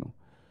ያሳተፈ ነው።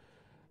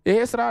 ይሄ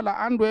ስራ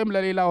ለአንድ ወይም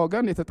ለሌላ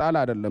ወገን የተጣለ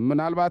አይደለም።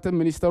 ምናልባትም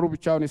ሚኒስተሩ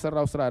ብቻውን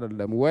የሰራው ስራ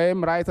አይደለም፣ ወይም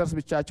ራይተርስ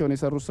ብቻቸውን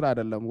የሰሩት ስራ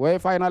አይደለም፣ ወይ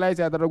ፋይናላይዝ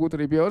ያደረጉት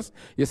ሪቪውርስ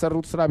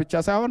የሰሩት ስራ ብቻ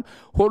ሳይሆን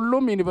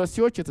ሁሉም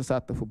ዩኒቨርሲቲዎች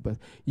የተሳተፉበት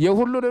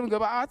የሁሉንም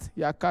ግብአት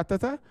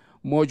ያካተተ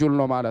ሞጁል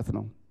ነው ማለት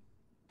ነው።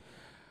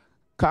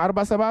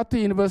 ከ47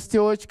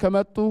 ዩኒቨርሲቲዎች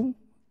ከመጡ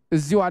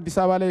እዚሁ አዲስ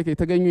አበባ ላይ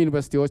የተገኙ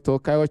ዩኒቨርሲቲዎች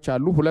ተወካዮች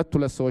አሉ። ሁለት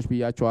ሰዎች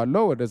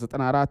ብያቸዋለሁ፣ ወደ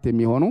 94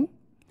 የሚሆኑ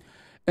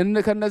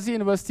ከነዚህ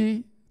ዩኒቨርሲቲ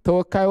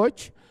ተወካዮች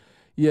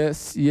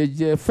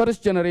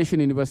የፈርስት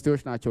ጀነሬሽን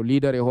ዩኒቨርሲቲዎች ናቸው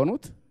ሊደር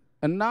የሆኑት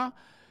እና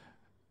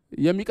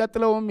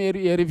የሚቀጥለውም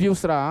የሪቪው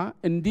ስራ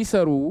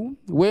እንዲሰሩ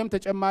ወይም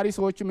ተጨማሪ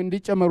ሰዎችም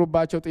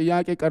እንዲጨመሩባቸው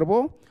ጥያቄ ቀርቦ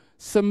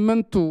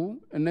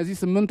እነዚህ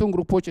 8ቱን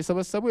ግሩፖች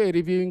የሰበሰቡ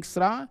የሪቪዊንግ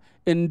ስራ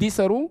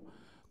እንዲሰሩ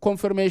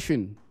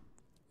ኮንፈርሜሽን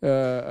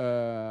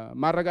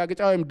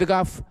ማረጋገጫ ወይም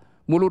ድጋፍ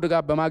ሙሉ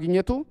ድጋፍ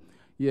በማግኘቱ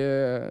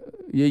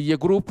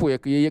የግሩፕ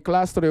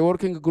የክላስተር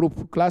የወርኪንግ ግሩፕ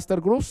ክላስተር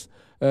ግሩፕስ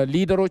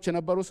ሊደሮች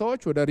የነበሩ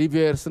ሰዎች ወደ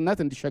ሪቪየርስነት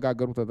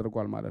እንዲሸጋገሩ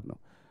ተደርጓል ማለት ነው።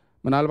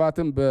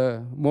 ምናልባትም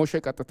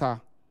በሞሼ ቀጥታ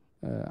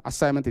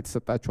አሳይመንት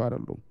የተሰጣቸው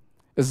አይደሉም፣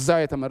 እዛው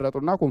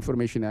የተመረጡና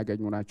ኮንፈርሜሽን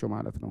ያገኙ ናቸው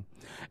ማለት ነው።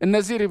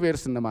 እነዚህ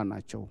ሪቪየርስ እነማን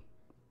ናቸው?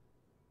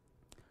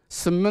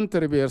 8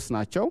 ሪቪየርስ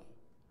ናቸው።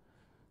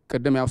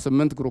 ቅድም ያው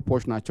 8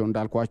 ግሩፖች ናቸው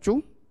እንዳልኳችሁ።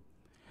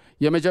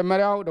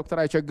 የመጀመሪያው ዶክተር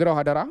አይቸግረው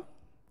ሀደራ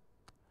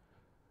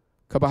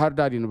ከባህር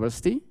ዳር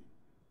ዩኒቨርሲቲ፣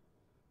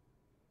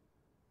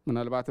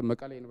 ምናልባትም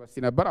መቀሌ ዩኒቨርሲቲ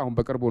ነበር፣ አሁን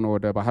በቅርቡ ነው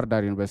ወደ ባህር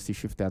ዳር ዩኒቨርሲቲ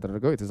ሽፍት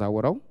ያደረገው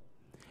የተዛወረው።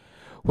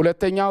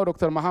 ሁለተኛው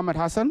ዶክተር መሐመድ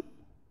ሐሰን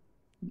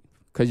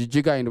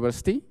ከጅጅጋ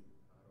ዩኒቨርሲቲ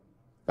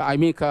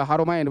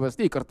ከሀሮማያ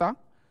ዩኒቨርሲቲ ይቅርታ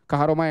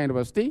ከሀሮማያ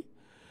ዩኒቨርሲቲ።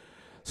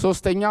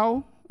 ሶስተኛው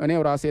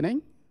እኔው ራሴ ነኝ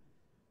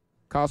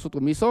ከአሱጡ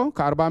ሚሶ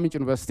ከአርባ ምንጭ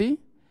ዩኒቨርሲቲ።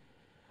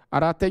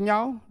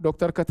 አራተኛው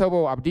ዶክተር ከተቦ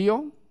አብዲዮ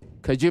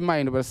ከጅማ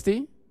ዩኒቨርሲቲ።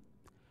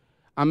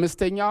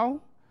 አምስተኛው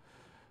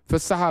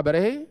ፍስሐ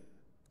በረሄ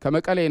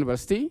ከመቀሌ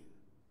ዩኒቨርሲቲ።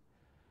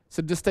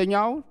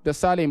 ስድስተኛው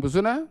ደሳለኝ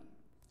ብዙነ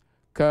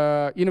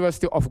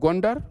ከዩኒቨርሲቲ ኦፍ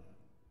ጎንደር።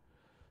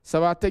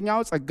 ሰባተኛው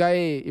ጸጋዬ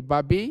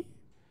ኢባቢ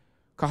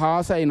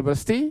ከሐዋሳ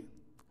ዩኒቨርሲቲ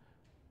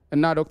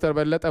እና ዶክተር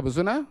በለጠ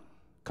ብዙነ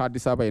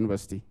ከአዲስ አበባ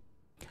ዩኒቨርሲቲ።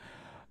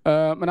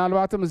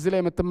 ምናልባትም እዚህ ላይ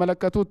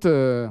የምትመለከቱት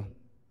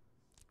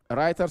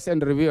ራይተርስ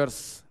ኤንድ ሪቪውርስ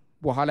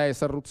በኋላ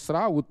የሰሩት ስራ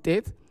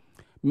ውጤት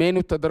ሜኑ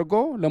ተደርጎ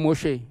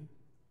ለሞሼ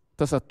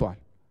ተሰጥቷል።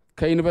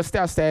 ከዩኒቨርሲቲ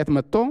አስተያየት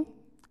መጥቶ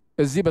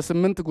እዚህ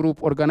በ8 ግሩፕ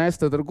ኦርጋናይዝ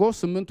ተደርጎ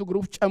 8ቱ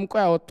ግሩፕ ጨምቆ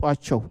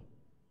ያወጧቸው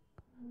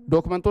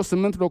ዶክመንቶች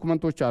 8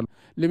 ዶክመንቶች አሉ።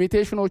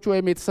 ሊሚቴሽኖቹ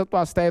ወይም የተሰጡ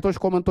አስተያየቶች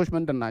ኮመንቶች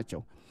ምንድናቸው?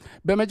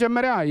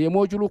 በመጀመሪያ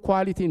የሞጁሉ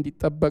ኳሊቲ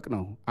እንዲጠበቅ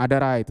ነው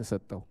አደራ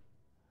የተሰጠው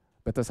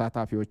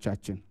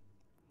በተሳታፊዎቻችን።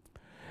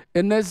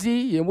 እነዚህ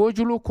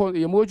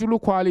የሞጁሉ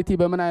ኳሊቲ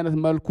በምን አይነት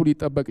መልኩ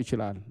ሊጠበቅ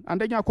ይችላል?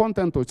 አንደኛ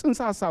ኮንተንቶች፣ ጽንሰ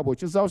ሐሳቦች፣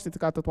 እዛ ውስጥ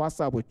የተካተቱ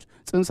ሐሳቦች፣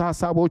 ጽንሰ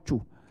ሐሳቦቹ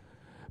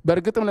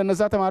በእርግጥም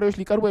ለነዛ ተማሪዎች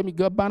ሊቀርቡ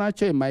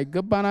የሚገባናቸው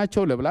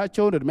የማይገባናቸው፣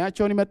 ለብላቸውን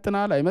እድሜያቸውን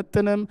ይመጥናል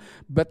አይመጥንም፣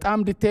 በጣም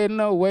ዲቴይል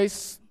ነው ወይስ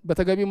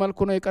በተገቢ መልኩ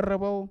ነው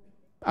የቀረበው፣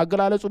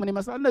 አገላለጹ ምን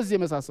ይመስላል፣ እነዚህ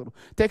የመሳሰሉ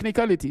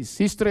ቴክኒካሊቲስ።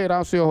 ሂስትሪ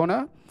የራሱ የሆነ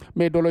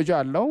ሜቶዶሎጂ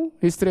አለው።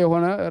 ሂስትሪ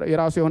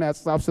የራሱ የሆነ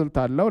ያጻጻፍ ስልት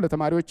አለው።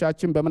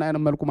 ለተማሪዎቻችን በምን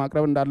አይነት መልኩ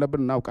ማቅረብ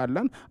እንዳለብን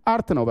እናውቃለን።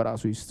 አርት ነው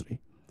በራሱ ሂስትሪ።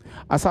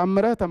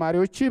 አሳምረህ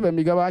ተማሪዎች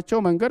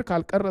በሚገባቸው መንገድ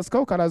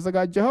ካልቀረስከው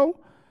ካላዘጋጀኸው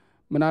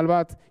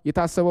ምናልባት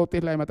የታሰበው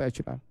ውጤት ላይ መጣ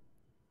ይችላል።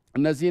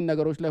 እነዚህን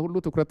ነገሮች ላይ ሁሉ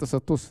ትኩረት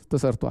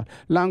ተሰርቷል።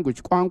 ላንጉጅ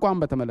ቋንቋን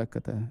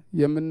በተመለከተ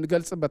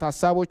የምንገልጽበት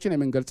ሐሳቦችን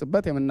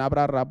የምንገልጽበት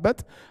የምናብራራበት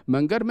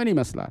መንገድ ምን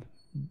ይመስላል?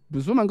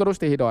 ብዙ መንገዶች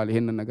ተሄደዋል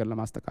ይሄንን ነገር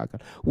ለማስተካከል።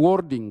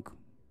 ወርዲንግ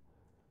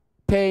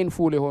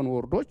ፔይንፉል የሆኑ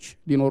ወርዶች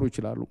ሊኖሩ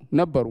ይችላሉ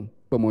ነበሩ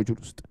በሞጁል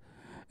ውስጥ።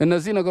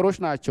 እነዚህ ነገሮች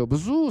ናቸው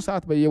ብዙ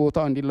ሰዓት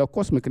በየቦታው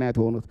እንዲለኮስ ምክንያት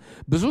የሆኑት፣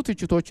 ብዙ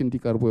ትችቶች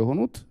እንዲቀርቡ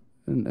የሆኑት።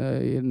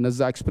 እነዛ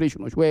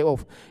ኤክስፕሬሽኖች way of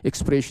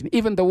expression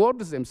even the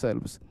words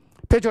themselves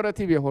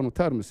ፔጆሬቲቭ የሆኑ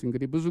ተርምስ።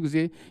 እንግዲህ ብዙ ጊዜ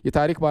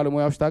የታሪክ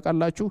ባለሙያዎች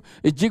ታውቃላችሁ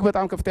እጅግ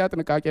በጣም ከፍተኛ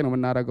ጥንቃቄ ነው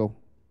የምናደርገው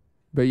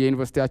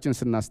በየዩኒቨርሲቲያችን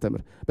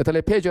ስናስተምር።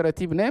 በተለይ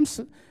ፔጆሬቲቭ ኔምስ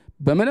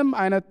በምንም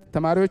አይነት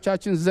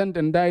ተማሪዎቻችን ዘንድ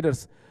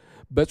እንዳይደርስ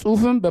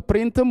በጽሁፍም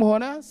በፕሪንትም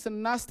ሆነ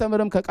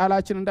ስናስተምርም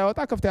ከቃላችን እንዳይወጣ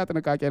ከፍተኛ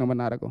ጥንቃቄ ነው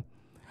የምናደርገው።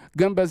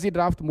 ግን በዚህ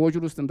ድራፍት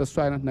ሞጁል ውስጥ እንደሱ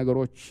አይነት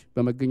ነገሮች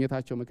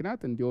በመገኘታቸው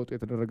ምክንያት እንዲወጡ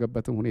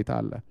የተደረገበትም ሁኔታ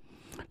አለ።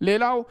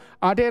 ሌላው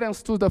adherence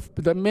to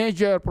the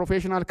major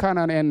professional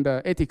canon and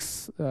ethics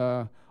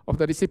of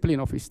the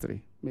discipline of history።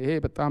 ይሄ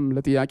በጣም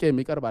ለጥያቄ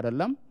የሚቀርብ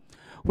አይደለም።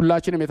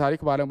 ሁላችንም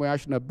የታሪክ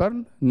ባለሙያዎች ነበር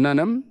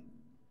ነንም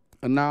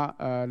እና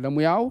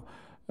ለሙያው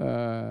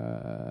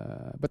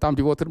በጣም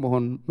ዲቮትድ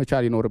መሆን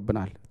መቻል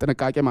ይኖርብናል፣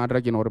 ጥንቃቄ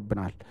ማድረግ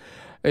ይኖርብናል።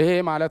 ይሄ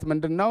ማለት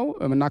ምንድነው?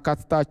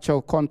 የምናካትታቸው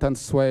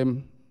ኮንተንትስ ወይም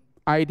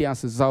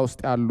አይዲያስ እዛ ውስጥ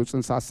ያሉ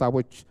ጽንሰ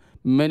ሐሳቦች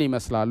ምን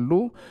ይመስላሉ፣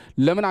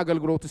 ለምን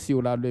አገልግሎትስ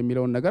ይውላሉ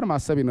የሚለውን ነገር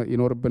ማሰብ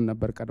ይኖርብን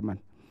ነበር ቀድመን።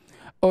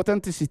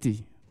 ኦተንቲሲቲ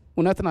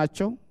እውነት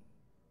ናቸው፣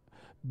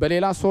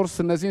 በሌላ ሶርስ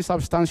እነዚህን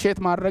ሳብስታንሺየት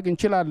ማድረግ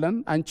እንችላለን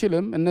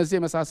አንችልም እነዚህ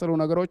የመሳሰሉ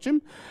ነገሮችም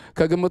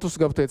ከግምት ውስጥ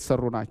ገብተው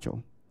የተሰሩ ናቸው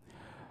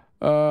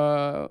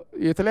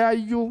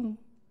የተለያዩ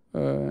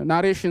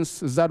ናሬሽንስ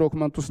እዛ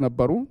ዶክመንት ውስጥ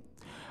ነበሩ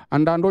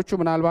አንዳንዶቹ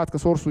ምናልባት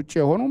ከሶርስ ውጪ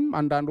የሆኑም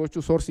አንዳንዶቹ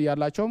ሶርስ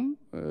ያላቸውም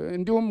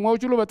እንዲሁም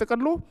ሞጁሉ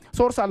በጥቅሉ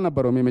ሶርስ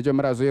አልነበረውም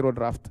የመጀመሪያ ዜሮ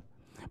ድራፍት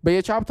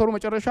በየቻፕተሩ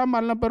መጨረሻም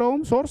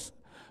አልነበረውም ሶርስ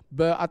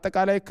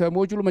በአጠቃላይ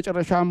ከሞጁሉ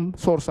መጨረሻም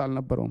ሶርስ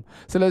አልነበረውም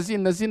ስለዚህ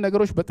እነዚህ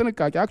ነገሮች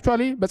በጥንቃቄ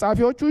አክቹአሊ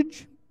በጻፊዎቹ እጅ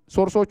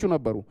ሶርሶቹ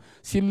ነበሩ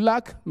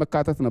ሲላክ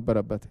መካተት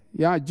ነበረበት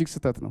ያ እጅግ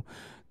ስተት ነው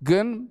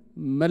ግን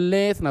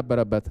መለየት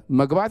ነበረበት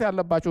መግባት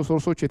ያለባቸው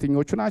ሶርሶች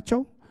የትኞቹ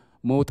ናቸው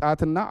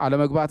መውጣትና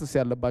አለመግባትስ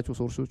ያለባቸው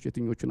ሶርሶች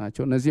የትኞቹ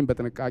ናቸው እነዚህን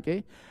በጥንቃቄ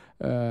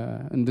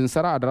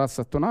እንድንሰራ አድራስ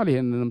ሰጥቶናል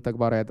ይሄንንም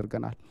ተግባራዊ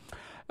ያደርገናል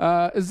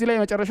እዚህ ላይ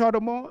መጨረሻው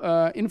ደግሞ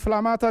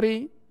inflammatory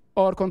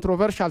or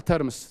controversial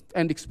terms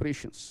and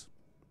expressions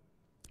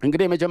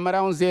እንግዲህ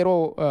መጀመሪያውን ዜሮ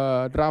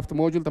ድራፍት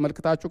ሞጁል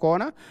ተመልክታችሁ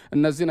ከሆነ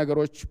እነዚህ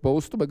ነገሮች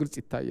በውስጡ በግልጽ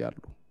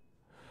ይታያሉ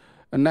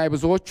እና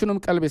የብዙዎቹንም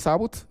ቀልብ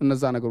የሳቡት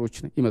እነዛ ነገሮች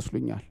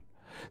ይመስሉኛል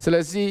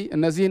ስለዚህ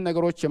እነዚህን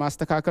ነገሮች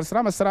የማስተካከል ስራ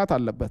መስራት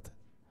አለበት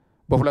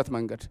በሁለት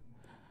መንገድ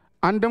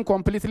አንድም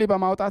ኮምፕሊትሊ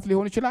በማውጣት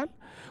ሊሆን ይችላል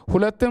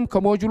ሁለቱም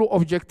ከሞጁሉ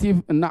ኦብጀክቲቭ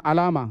እና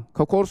አላማ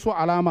ከኮርሱ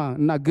አላማ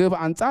እና ግብ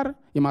አንፃር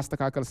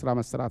የማስተካከል ስራ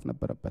መስራት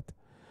ነበረበት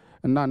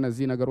እና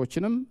እነዚህ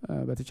ነገሮችንም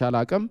በተቻለ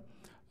አቅም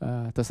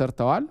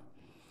ተሰርተዋል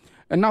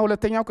እና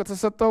ሁለተኛው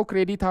ከተሰጠው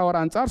ክሬዲት አወር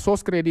አንፃር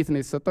 3 ክሬዲት ነው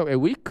የተሰጠው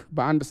ዊክ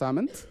በአንድ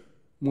ሳምንት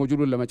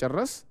ሞጁሉን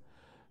ለመጨረስ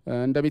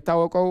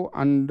እንደሚታወቀው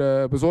አንድ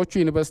ብዙዎቹ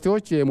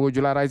ዩኒቨርሲቲዎች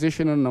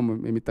የሞጁላራይዜሽንን ነው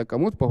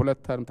የሚጠቀሙት በሁለት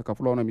ተርም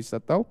ተከፍሎ ነው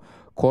የሚሰጠው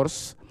ኮርስ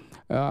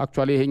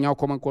አክቹአሊ ይሄኛው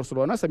ኮመን ኮርስ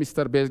ስለሆነ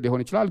ሴሚስተር ቤዝድ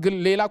ሊሆን ይችላል ግን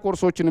ሌላ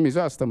ኮርሶችንም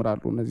ይዘው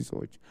ያስተምራሉ እነዚህ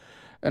ሰዎች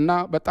እና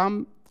በጣም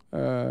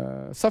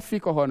ሰፊ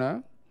ከሆነ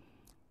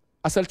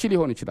አሰልቺ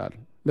ሊሆን ይችላል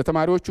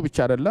ለተማሪዎቹ ብቻ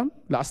አይደለም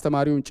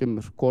ለአስተማሪውን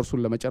ጭምር ኮርሱን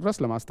ለመጨረስ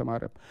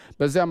ለማስተማሪያ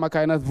በዚያ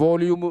አማካይነት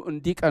ቮሊዩሙ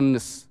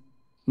እንዲቀንስ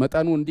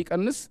መጠኑ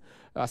እንዲቀንስ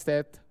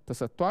አስተያየት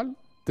ተሰጥቷል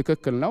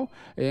ትክክል ነው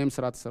ይሄም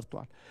ስራ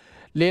ተሰርቷል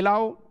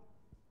ሌላው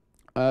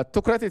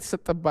ትኩረት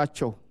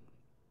የተሰጠባቸው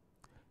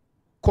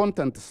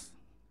ኮንተንትስ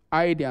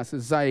አይዲያስ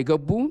እዛ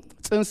የገቡ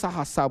ጽንሰ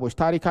ሐሳቦች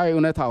ታሪካዊ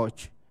እውነታዎች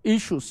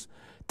ኢሹስ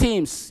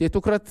ቲምስ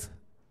የትኩረት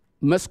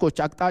መስኮች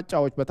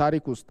አቅጣጫዎች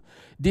በታሪክ ውስጥ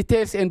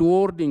ዲቴይልስ ኤንድ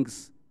ወርዲንግስ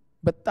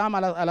በጣም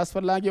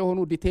አላስፈላጊ የሆኑ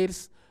ዲቴይልስ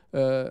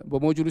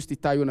በሞጁል ውስጥ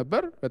ይታዩ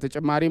ነበር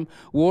በተጨማሪም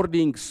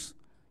ወርዲንግስ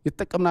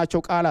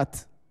የተጠቀምናቸው ቃላት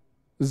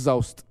እዛ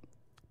ውስጥ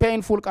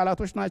ፔንፉል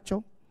ቃላቶች ናቸው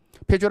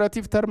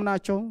ፔጆራቲቭ ተርም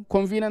ናቸው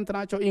ኮንቪነንት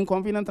ናቸው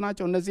ኢንኮንቪነንት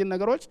ናቸው እነዚህ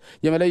ነገሮች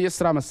የመለየት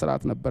ስራ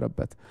መስራት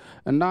ነበረበት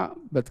እና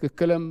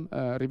በትክክልም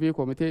ሪቪው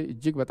ኮሚቴ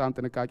እጅግ በጣም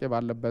ጥንቃቄ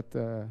ባለበት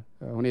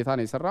ሁኔታ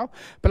ነው የሰራው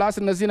ፕላስ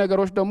እነዚህ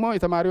ነገሮች ደግሞ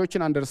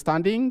የተማሪዎችን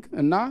አንደርስታንዲንግ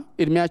እና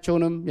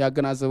እድሜያቸውንም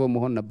ያገናዘበ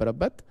መሆን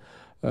ነበረበት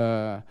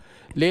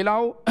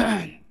ሌላው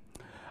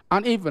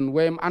uneven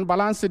ወይም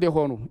unbalanced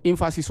የሆኑ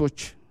ኤምፋሲሶች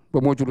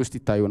በሞጁል ውስጥ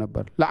ይታዩ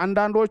ነበር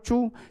ለአንዳንዶቹ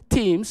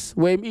ቲምስ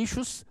ወይም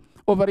ኢሹስ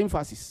ኦቨር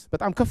ኤምፋሲስ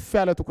በጣም ከፍ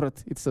ያለ ትኩረት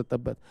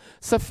የተሰጠበት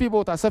ሰፊ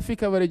ቦታ ሰፊ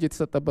ከቨሬጅ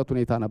የተሰጠበት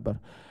ሁኔታ ነበር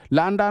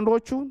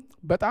ለአንዳንዶቹ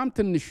በጣም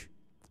ትንሽ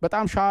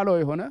በጣም ሻሎ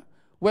የሆነ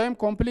ወይም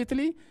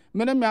ኮምፕሊትሊ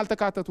ምንም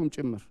ያልተካተቱም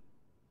ጭምር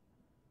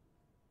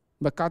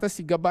መካተት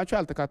ሲገባቸው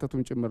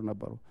ያልተካተቱም ጭምር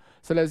ነበሩ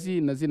ስለዚህ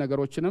እነዚህ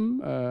ነገሮችንም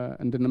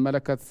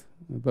እንድንመለከት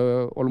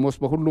በኦልሞስት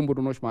በሁሉም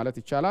ቡድኖች ማለት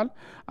ይቻላል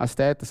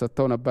አስተያየት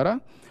ተሰጥተው ነበር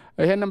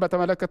ይሄንን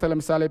በተመለከተ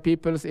ለምሳሌ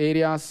ፒፕልስ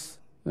ኤሪያስ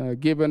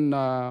given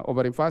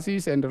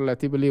overemphasis and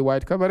relatively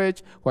wide coverage,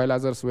 while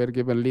others were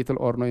given little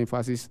or no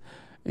emphasis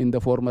in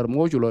the former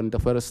module or in the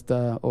first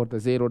or the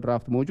zero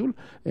draft module.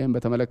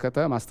 በተመለከተ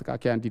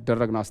ማስተካከያ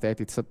እንዲደረግ ነው አስተያየት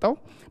የተሰጠው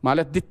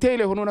ማለት ዲቴይል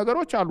የሆኑ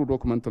ነገሮች አሉ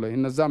ዶክመንቱ ላይ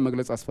እነዛም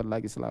መግለጽ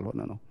አስፈላጊ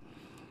ስላልሆነ ነው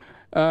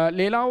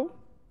ሌላው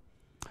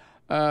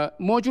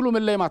ሞጁሉ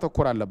ምን ላይ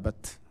ማተኮር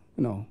አለበት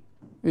ነው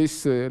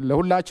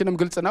ለሁላችንም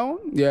ግልጽ ነው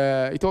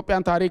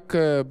የኢትዮጵያን ታሪክ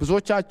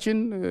ብዙዎቻችን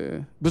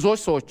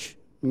ብዙዎች ሰዎች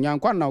እኛ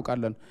እንኳን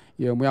እናውቃለን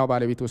የሙያው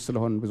ባለቤቶች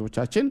ስለሆን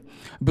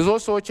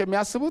ብዙዎች ሰዎች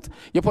የሚያስቡት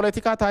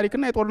የፖለቲካ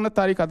ታሪክና የጦርነት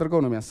ታሪክ አድርገው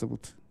ነው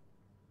የሚያስቡት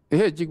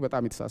ይሄ እጅግ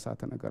በጣም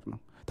የተሳሳተ ነገር ነው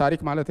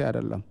ታሪክ ማለት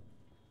አይደለም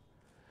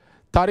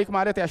ታሪክ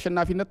ማለት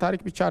የአሸናፊነት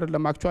ታሪክ ብቻ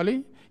አይደለም አክቹአሊ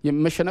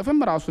የመሸነፍም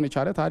ራሱን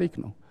የቻለ ታሪክ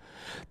ነው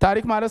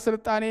ታሪክ ማለት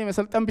ስልጣኔ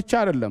መሰልጠን ብቻ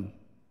አይደለም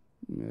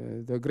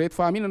the great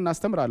famine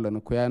እናስተምራለን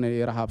እኮ ያን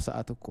የረሃብ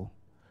ሰዓት እኮ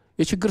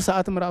የችግር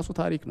ሰዓትም ራሱ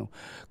ታሪክ ነው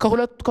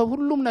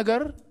ከሁሉም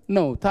ነገር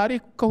ነው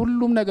ታሪክ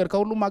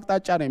ከሁሉም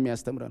አቅጣጫ ነው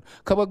የሚያስተምረን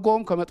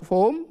ከበጎም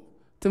ከመጥፎም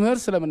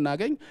ትምህርት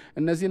ስለምናገኝ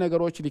እነዚህ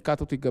ነገሮች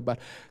ሊካተቱ ይገባል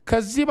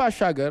ከዚህ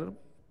ባሻገር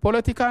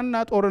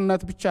ፖለቲካና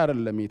ጦርነት ብቻ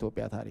አይደለም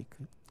የኢትዮጵያ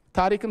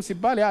ታሪክም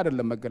ሲባል ያ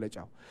አይደለም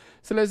መገለጫው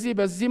ስለዚህ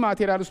በዚህ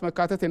ማቴሪያል ውስጥ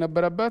መካተት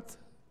የነበረበት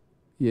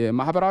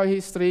የማህበራዊ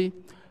ሂስትሪ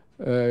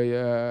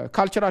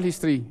የካልቸራል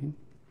ሂስትሪ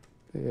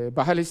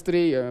ባህል ሂስትሪ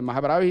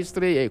የማህበራዊ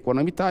ሂስትሪ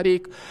የኢኮኖሚ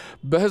ታሪክ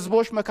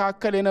በህዝቦች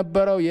መካከል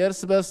የነበረው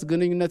የእርስ በርስ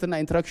ግንኙነትና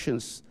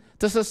ኢንተራክሽንስ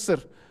ትስስር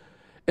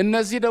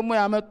እነዚህ ደግሞ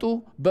ያመጡ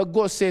በጎ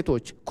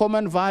እሴቶች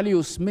ኮመን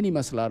ቫልዩስ ምን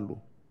ይመስላሉ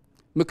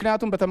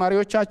ምክንያቱም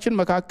በተማሪዎቻችን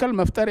መካከል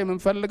መፍጠር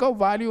የምንፈልገው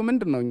ቫልዩ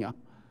ምንድነው እኛ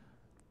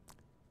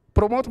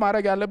ፕሮሞት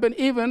ማድረግ ያለብን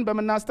ኢቭን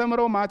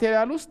በመናስተምረው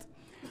ማቴሪያል ውስጥ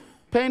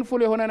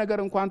ፔንፉል የሆነ ነገር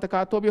እንኳን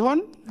ተካቶ ቢሆን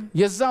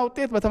የዛ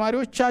ውጤት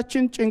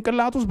በተማሪዎቻችን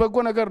ጭንቅላት ውስጥ በጎ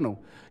ነገር ነው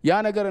ያ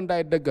ነገር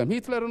እንዳይደገም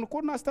ሂትለርን እኮ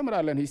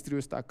እናስተምራለን ሂስትሪ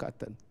ውስጥ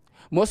አካተን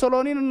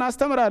ሞሶሎኒን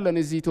እናስተምራለን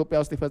እዚህ ኢትዮጵያ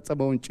ውስጥ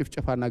የፈጸመውን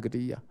ጭፍጨፋና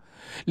ግድያ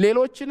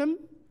ሌሎችንም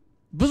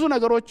ብዙ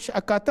ነገሮች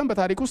አካተን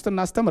በታሪክ ውስጥ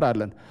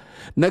እናስተምራለን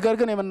ነገር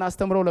ግን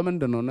የምናስተምረው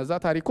ለምንድን ነው እነዛ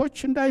ታሪኮች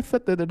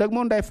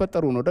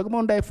እንዳይፈጠሩ ነው ደግሞ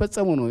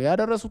እንዳይፈጸሙ ነው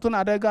ያደረሱትን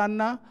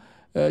አደጋና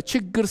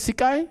ችግር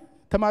ሲቃይ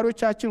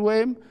ተማሪዎቻችን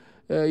ወይም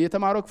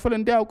የተማሪው ክፍል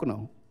እንዲያውቅ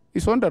ነው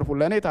is wonderful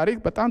ለኔ ታሪክ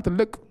በጣም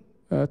ትልቅ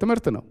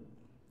ትምህርት ነው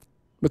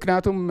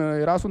ምክንያቱም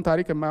የራሱን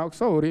ታሪክ የማያውቅ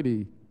ሰው really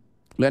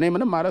ለኔ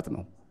ምንም ማለት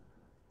ነው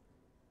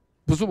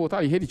ብዙ ቦታ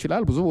ይሄድ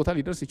ይችላል ብዙ ቦታ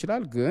ሊደርስ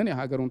ይችላል ግን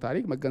የሀገሩን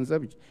ታሪክ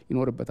መገንዘብ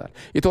ይኖርበታል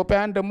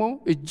ኢትዮጵያውያን ደግሞ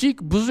እጅግ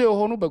ብዙ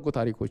የሆኑ በጎ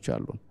ታሪኮች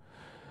አሉ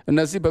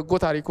እነዚህ በጎ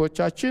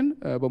ታሪኮቻችን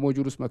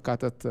በሞጁል ውስጥ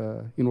መካተት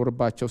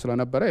ይኖርባቸው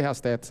ስለነበረ ይሄ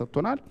አስተያየት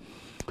ተሰጥቶናል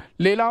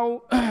ሌላው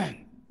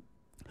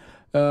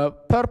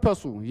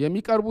ፐርፐሱ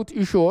የሚቀርቡት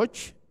ኢሹዎች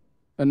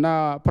እና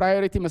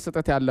ፕራዮሪቲ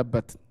መሰጠት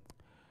ያለበት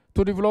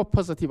to develop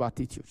positive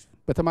attitude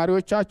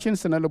በተማሪዎቻችን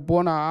ስነ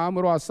ልቦና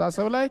አእምሮ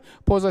አስተሳሰብ ላይ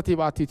ፖዚቲቭ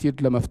አቲቲዩድ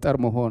ለመፍጠር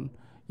መሆን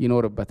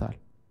ይኖርበታል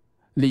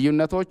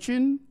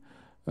ልዩነቶችን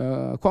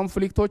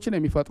ኮንፍሊክቶችን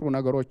የሚፈጥሩ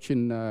ነገሮችን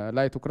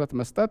ላይ ትኩረት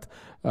መስጠት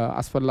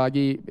አስፈላጊ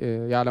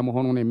ያለ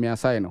መሆኑን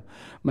የሚያሳይ ነው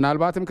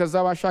ምናልባትም ከዛ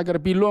ባሻገር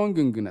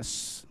ቢሎንጊንግነስ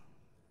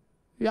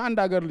የአንድ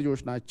ሀገር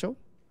ልጆች ናቸው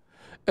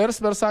እርስ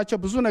በርሳቸው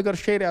ብዙ ነገር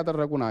ሼር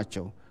ያደረጉ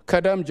ናቸው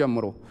ከደም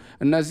ጀምሮ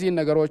እነዚህ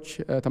ነገሮች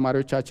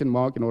ተማሪዎቻችን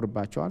ማወቅ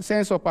ይኖርባቸዋል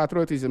ሴንስ ኦፍ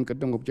ፓትሪዮቲዝም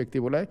ቅድም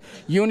ኦብጀክቲቭ ላይ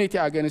ዩኒቲ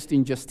አጌንስት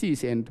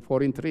ኢንጀስቲስ ኤንድ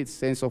ፎሪን ትሪትስ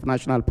ሴንስ ኦፍ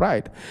ናሽናል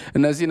ፕራይድ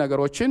እነዚህ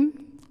ነገሮችን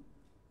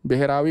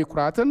ብሔራዊ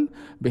ኩራትን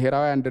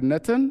ብሔራዊ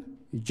አንድነትን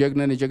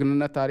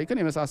የጀግንነት ታሪክን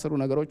የመሳሰሉ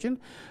ነገሮችን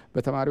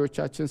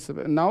በተማሪዎቻችን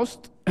ስብዕና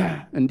ውስጥ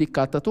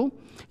እንዲካተቱ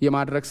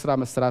የማድረግ ስራ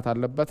መስራት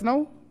አለበት ነው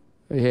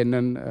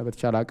ይሄንን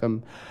በተቻለ አቅም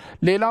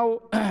ሌላው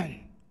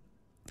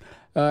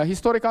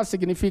historical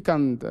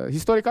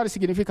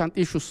significant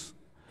issues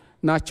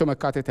ናቸው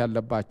መካተት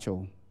ያለባቸው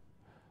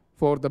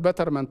for the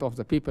betterment of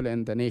the people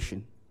and the nation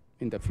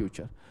in the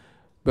future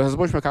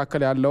በህዝቦች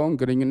መካከል ያለውን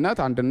ግንኙነት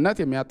አንድነት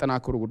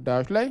የሚያጠናክሩ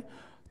ጉዳዮች ላይ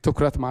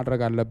ትኩረት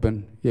ማድረግ አለብን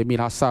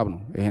የሚል ሐሳብ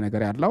ነው ይሄ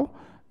ነገር ያለው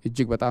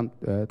እጅግ በጣም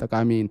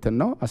ጠቃሚ እንትን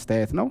ነው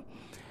አስተያየት ነው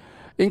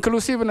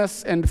inclusiveness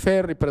and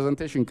fair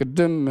representation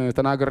ቅድም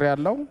ተናግሬ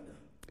ያለው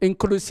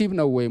ኢንክሉሲቭ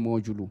ነው ወይ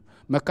ሞጁሉ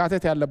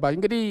መካተት ያለባት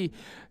እንግዲህ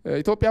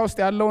ኢትዮጵያ ውስጥ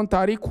ያለውን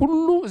ታሪክ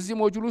ሁሉ እዚህ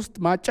ሞጁል ውስጥ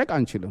ማጨቅ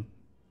አንችልም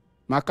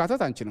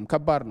ማካተት አንችልም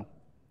ከባድ ነው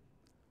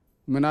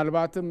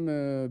ምናልባትም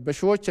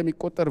በሺዎች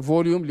የሚቆጠር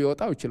ቮሊዩም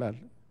ሊወጣው ይችላል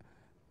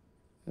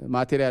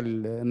ማቴሪያል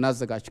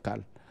እናዘጋጅ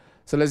ካል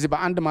ስለዚህ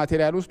በአንድ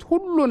ማቴሪያል ውስጥ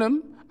ሁሉንም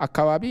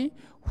አካባቢ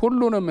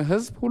ሁሉንም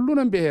ህዝብ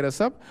ሁሉንም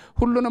ብሔረሰብ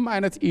ሁሉንም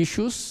አይነት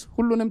ኢሹስ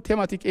ሁሉንም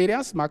ቴማቲክ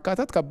ኤሪያስ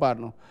ማካተት ከባድ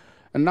ነው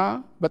እና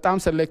በጣም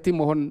ሴሌክቲቭ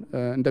መሆን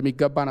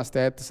እንደሚገባን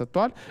አስተያየት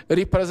ተሰጥቷል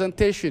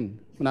ሪፕሬዘንቴሽን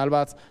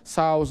ምናልባት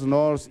ሳውዝ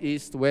ኖርዝ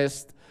ኢስት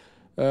ዌስት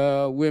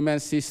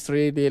ዊሜንስ ሂስትሪ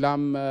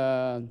ሌላም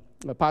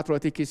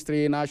ፓትሪዮቲክ ሂስትሪ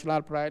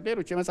ናሽናል ፕራይድ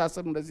ሌሎች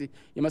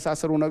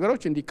የመሳሰሉ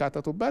ነገሮች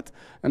እንዲካተቱበት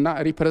እና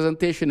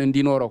ሪፕሬዘንቴሽን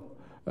እንዲኖረው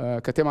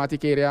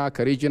ከቴማቲክ ኤሪያ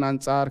ከሪጅን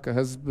አንፃር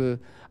ከህዝብ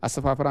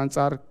አሰፋፈር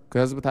አንፃር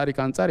ከህዝብ ታሪክ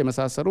አንፃር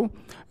የመሳሰሉ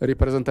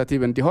ሪፕሬዘንታቲቭ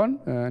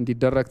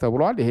እንዲደረግ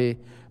ተብሏል ይሄ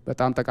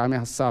በጣም ጠቃሚ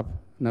ሐሳብ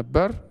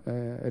ነበር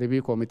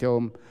ሪቪው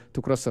ኮሚቴውም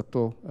ትኩረት ሰጥቶ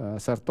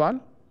ሰርቷል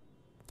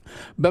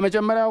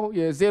በመጀመሪያው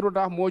የዜሮ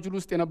ድራፍት ሞጁል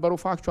ውስጥ የነበሩ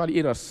ፋክቹዋል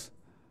ኢረርስ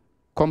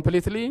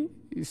ኮምፕሊትሊ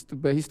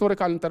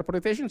በሂስቶሪካል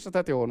ኢንተርፕሪቴሽን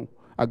ስህተት የሆኑ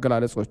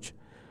አገላለጾች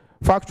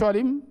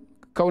ፋክቹዋሊም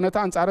ከእውነታ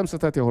አንፃርም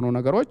ስህተት የሆኑ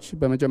ነገሮች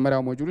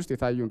በመጀመሪያው ሞጁል ውስጥ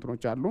የታዩ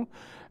እንትኖች አሉ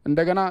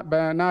እንደገና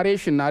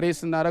በናሬሽን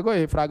እናደርገው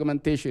ይሄ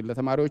ፍራግመንቴሽን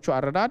ለተማሪዎቹ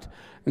አረዳድ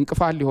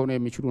እንቅፋት ሊሆኑ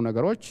የሚችሉ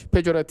ነገሮች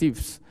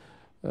ፔጆሬቲቭስ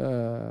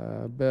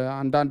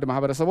በአንዳንድ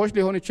ማህበረሰቦች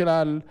ሊሆን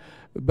ይችላል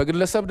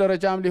በግለሰብ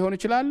ደረጃም ሊሆን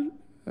ይችላል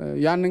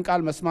ያንን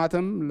ቃል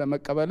መስማትም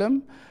ለመቀበልም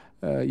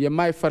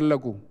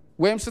የማይፈለጉ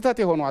ወይም ስህተት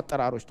የሆኑ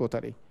አጠራሮች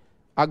ቶታሊ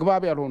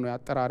አግባብ ያልሆኑ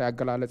አጠራሪ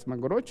አገላለጽ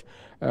መንገዶች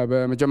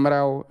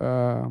በመጀመሪያው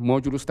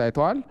ሞጁል ውስጥ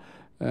ታይተዋል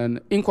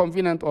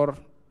inconvenient or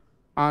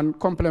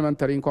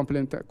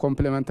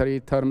complementary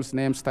terms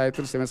names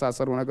titles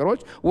የመሳሰሉ ነገሮች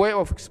way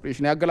of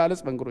expression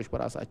ያገላለጽ መንገዶች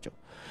በራሳቸው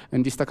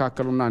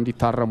እንዲስተካከሉና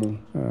እንዲታረሙ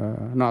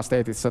ነው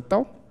አስተያየት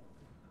የተሰጠው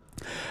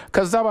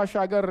ከዛ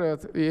ባሻገር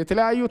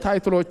የተለያዩ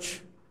ታይትሎች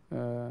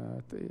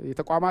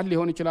የተቋማት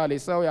ሊሆን ይችላል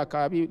የሰው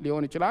የአካባቢ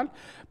ሊሆን ይችላል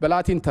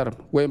በላቲን ተርም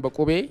ወይም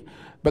በቁቤ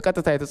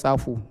በቀጥታ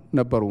የተጻፉ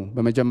ነበሩ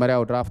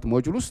በመጀመሪያው ድራፍት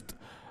ሞጁል ውስጥ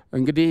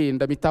እንግዲህ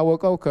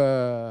እንደሚታወቀው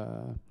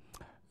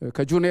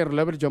ከጁኒየር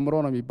ሌቭል ጀምሮ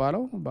ነው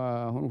የሚባለው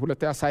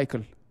በሁለተኛ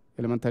ሳይክል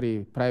ኤሌመንተሪ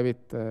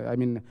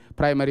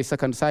ፕራይመሪ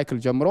ሰከንድ ሳይክል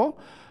ጀምሮ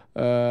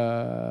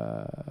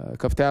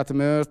ከፍተኛ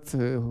ትምህርት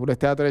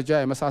ሁለተኛ ደረጃ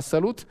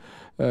የመሳሰሉት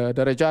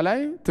ደረጃ ላይ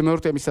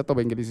ትምህርቱ የሚሰጠው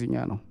በእንግሊዝኛ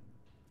ነው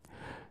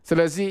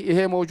ስለዚህ ይሄ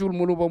ሞጁል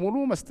ሙሉ በሙሉ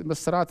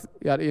መስራት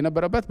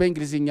የነበረበት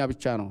በእንግሊዝኛ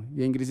ብቻ ነው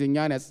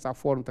የእንግሊዝኛን ያጻጻፍ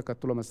ፎርም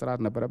ተከትሎ መስራት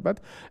ነበረበት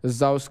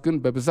እዛውስ ግን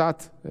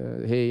በብዛት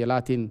ይሄ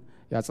የላቲን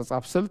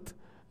ያጻጻፍ ስልት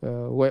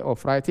way of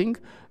writing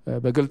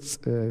በግልጽ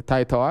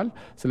ታይተዋል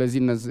ስለዚህ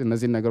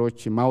እነዚህ ነገሮች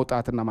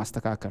ማውጣትና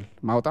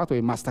ማውጣት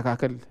ወይ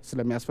ማስተካከል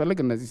ስለሚያስፈልግ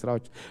እነዚህ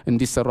ስራዎች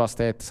እንዲሰሩ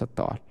አስተያየት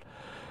ተሰጥተዋል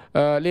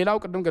ሌላው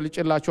ቅድም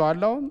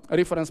ገልጬላችኋለሁ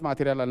ሪፈረንስ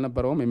ማቴሪያል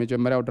አልነበረውም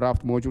የመጀመሪያው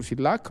ድራፍት ሞጁል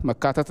ሲላክ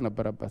መካተት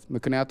ነበረበት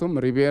ምክንያቱም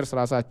ሪቪየርስ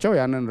ራሳቸው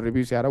ያንን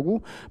ሪቪው ሲያደርጉ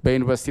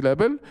በዩኒቨርሲቲ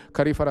ሌቭል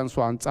ከሪፈረንሱ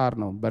አንፃር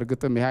ነው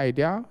በእርግጥም ይሄ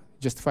አይዲያ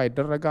justify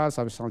ይደረጋል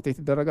substantiate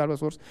ይደረጋል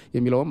በሶርስ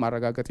የሚለውን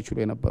ማረጋገጥ ይችሉ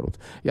የነበሩት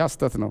ያ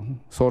ስተት ነው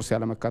ሶርስ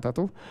ያለ መካተቱ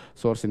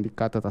ሶርስ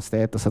እንዲካተት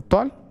አስተያየት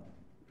ተሰጥቷል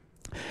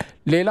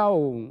ሌላው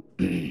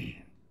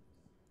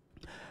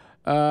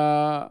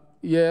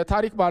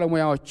የታሪክ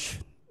ባለሙያዎች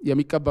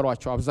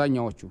የሚቀበሏቸው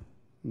አብዛኛዎቹ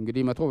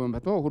እንግዲህ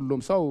 100%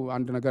 ሁሉም ሰው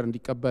አንድ ነገር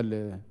እንዲቀበል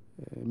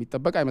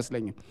የሚጠበቅ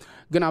አይመስለኝም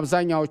ግን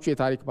አብዛኛዎቹ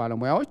የታሪክ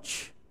ባለሙያዎች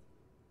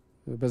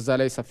በዛ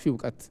ላይ ሰፊ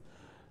ዕውቀት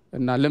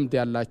እና ልምድ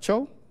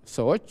ያላቸው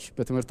ሰዎች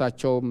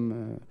በትምህርታቸውም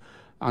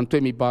አንቶ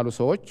የሚባሉ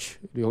ሰዎች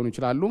ሊሆኑ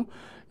ይችላሉ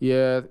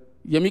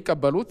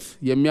የሚቀበሉት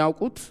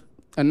የሚያውቁት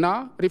እና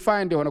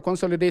ሪፋይንድ የሆነ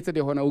ኮንሶሊዴትድ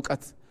የሆነ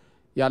ዕውቀት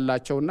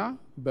ያላቸውና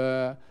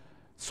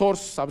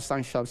በሶርስ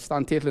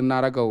ሳብስታንቲየት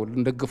ልናረጋው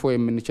ልንደግፈው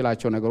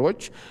የምንችላቸው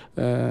ነገሮች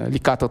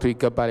ሊካተቱ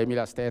ይገባል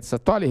የሚል አስተያየት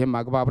ሰጥቷል ይሄም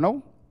አግባብ ነው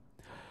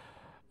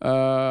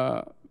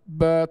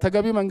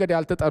በተገቢ መንገድ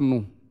ያልተጠኑ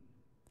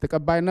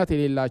ተቀባይነት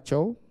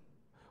የሌላቸው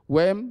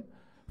ወይም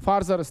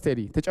ፋርዘር ስቴዲ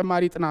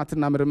ተጨማሪ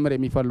ጥናትና ምርምር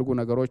የሚፈልጉ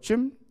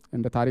ነገሮችም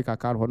እንደ ታሪክ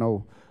አካል ሆነው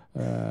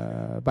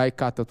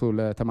ባይካተቱ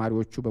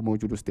ለተማሪዎቹ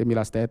በሞጁል ውስጥ የሚል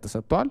አስተያየት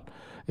ተሰጥቷል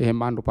ይሄም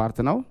አንዱ ፓርት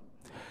ነው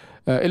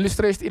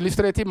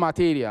ኢሉስትሬቲቭ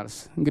ማቴሪያልስ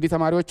እንግዲህ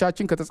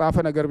ተማሪዎቻችን ከተጻፈ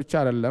ነገር ብቻ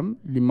አይደለም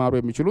ሊማሩ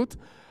የሚችሉት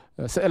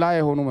ስዕላዊ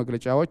የሆኑ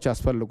መግለጫዎች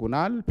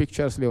ያስፈልጉናል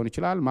ፒክቸርስ ሊሆን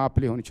ይችላል ማፕ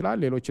ሊሆን ይችላል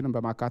ሌሎችንም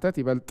በማካተት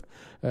ይበልጥ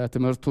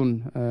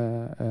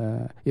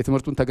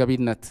የትምህርቱን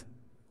ተገቢነት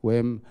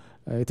ወይም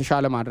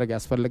የተሻለ ማድረግ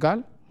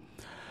ያስፈልጋል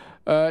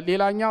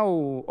ሌላኛው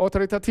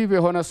ኦቶሪቴቲቭ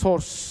የሆነ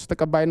ሶርስ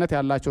ተቀባይነት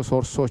ያላቸው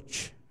ሶርሶች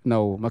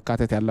ነው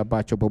መካተት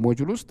ያለባቸው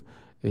በሞጁል ውስጥ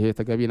ይሄ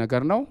ተገቢ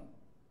ነገር ነው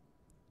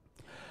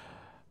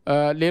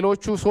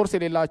ሌሎቹ ሶርስ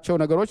የሌላቸው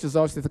ነገሮች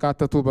እዛው ውስጥ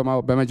የተካተቱ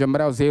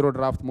በመጀመሪያው ዜሮ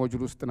ድራፍት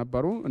ሞጁል ውስጥ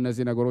ነበሩ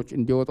እነዚህ ነገሮች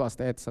እንዲወጡ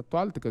አስተያየት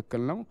ተሰጥቷል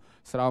ትክክል ነው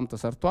ስራውም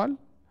ተሰርቷል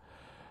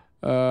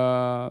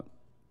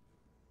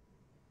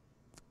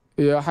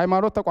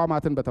የሃይማኖት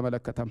ተቋማትን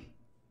በተመለከተም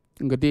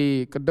እንግዲህ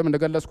ቅድም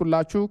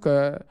እንደገለጽኩላችሁ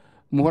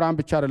ምሁራን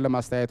ብቻ አይደለም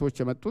አስተያየቶች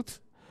የመጡት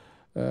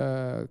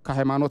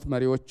ከሃይማኖት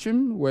መሪዎችም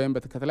ወይም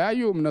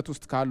በተከታዩ እምነት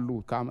ውስጥ ካሉ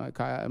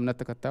ከእምነት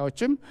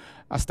ተከታዮችም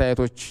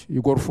አስተያየቶች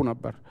ይጎርፉ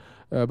ነበር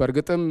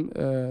በእርግጥም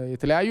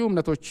የተለያዩ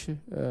እምነቶች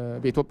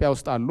በኢትዮጵያ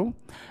ውስጥ አሉ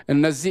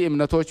እነዚህ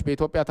እምነቶች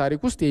በኢትዮጵያ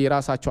ታሪክ ውስጥ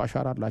የራሳቸው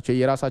አሻራ አላቸው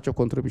የራሳቸው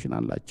ኮንትሪቢዩሽን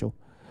አላቸው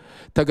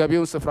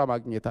ተገቢውን ስፍራ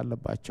ማግኘት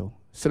አለባቸው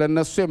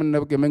ስለነሱ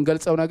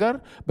የምንገልጸው ነገር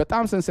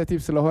በጣም ሴንሲቲቭ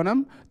ስለሆነም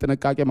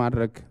ጥንቃቄ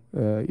ማድረግ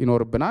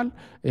ይኖርብናል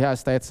ይሄ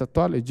አስተያየት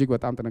ሰጥቷል እጅግ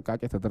በጣም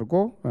ጥንቃቄ ተደርጎ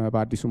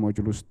በአዲሱ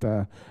ሞጁል ውስጥ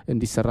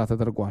እንዲሰራ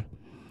ተደርጓል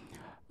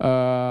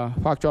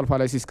ፋክቹዋል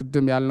ፋላሲስ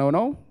ቅድም ያልነው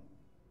ነው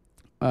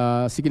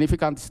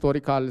ሲግኒፊካንት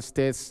ሂስቶሪካል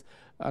ስቴትስ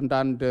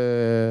አንዳንድ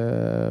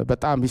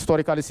በጣም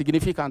ሂስቶሪካሊ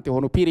ሲግኒፊካንት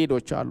የሆኑ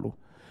ፒሪዮዶች አሉ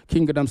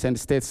ኪንግደምስ ኤንድ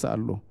ስቴትስ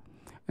አሉ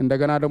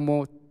እንደገና ደግሞ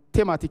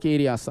ቴማቲክ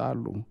ኤሪያስ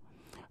አሉ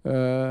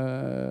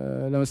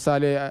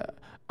ለምሳሌ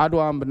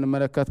አድዋን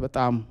ብንመለከት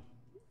በጣም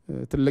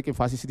ትልቅ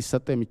ኢንፋሲስ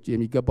ሊሰጠው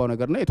የሚገባው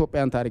ነገር ነው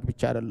ኢትዮጵያን ታሪክ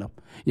ብቻ አይደለም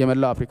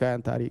የመላው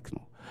አፍሪካውያን ታሪክ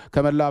ነው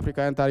ከመላው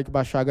አፍሪካውያን ታሪክ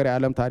ባሻገር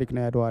የዓለም ታሪክ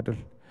ነው ያድዋ ድል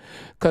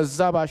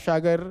ከዛ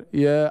ባሻገር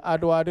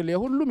የአድዋ ድል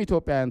የሁሉም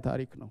ኢትዮጵያውያን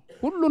ታሪክ ነው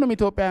ሁሉንም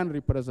ኢትዮጵያውያን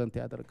ሪፕሬዘንት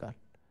ያደርጋል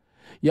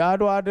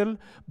የአድዋ ድል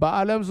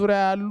በዓለም ዙሪያ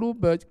ያሉ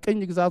በቅኝ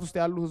ግዛት ውስጥ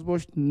ያሉ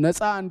ህዝቦች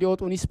ነፃ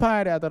እንዲወጡ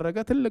ኢንስፓየር ያደረገ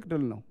ትልቅ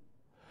ድል ነው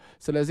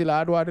ስለዚህ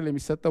ለአድዋ ድል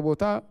የሚሰጠው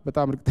ቦታ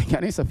በጣም እርግጠኛ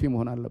ነኝ ሰፊ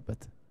መሆን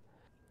አለበት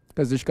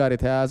ከዚህ ጋር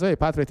የተያያዘ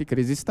የፓትሪዮቲክ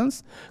ሬዚስተንስ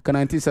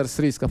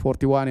ከ1933 እስከ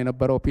 41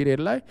 የነበረው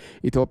ፒሪየድ ላይ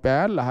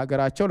ኢትዮጵያውያን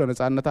ለሀገራቸው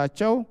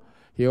ለነፃነታቸው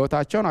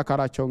ህይወታቸውን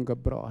አካላቸውን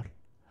ገብረዋል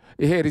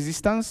ይሄ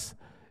ሬዚስተንስ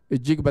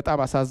እጅግ በጣም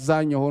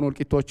አሳዛኝ የሆኑ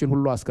እልቂቶችን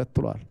ሁሉ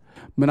አስከትሏል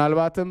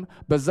ምናልባትም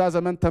በዛ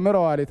ዘመን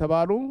ተመረዋል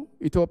የተባሉ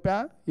ኢትዮጵያ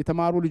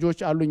የተማሩ ልጆች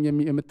አሉኝ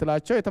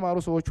የምትላቸው የተማሩ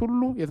ሰዎች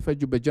ሁሉ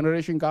የተፈጁበት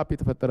ጄኔሬሽን ጋፕ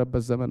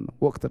የተፈጠረበት ዘመን ነው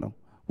ወቅት ነው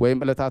ወይም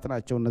ዕለታት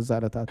ናቸው እነዛ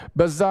ዕለታት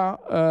በዛ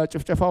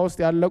ጭፍጨፋ ውስጥ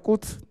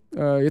ያለቁት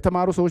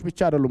የተማሩ ሰዎች ብቻ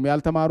አይደሉም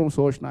ያልተማሩም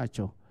ሰዎች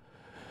ናቸው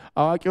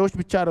አዋቂዎች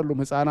ብቻ አይደሉም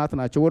ህፃናት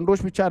ናቸው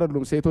ወንዶች ብቻ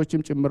አይደሉም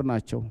ሴቶችም ጭምር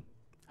ናቸው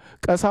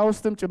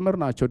ቀሳውስትም ጭምር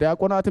ናቸው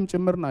ዲያቆናትም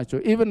ጭምር ናቸው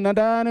ኢቭን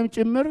ነዳያንም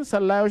ጭምር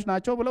ሰላዮች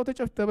ናቸው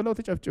ብለው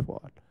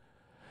ተጨፍጭፈዋል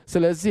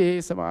ስለዚህ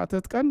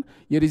ሰማዕታት ቀን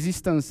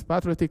የሬዚስተንስ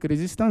ፓትሪዮቲክ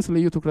ሬዚስተንስ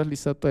ልዩ ትኩረት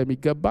ሊሰጠው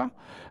የሚገባ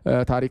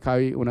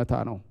ታሪካዊ እውነታ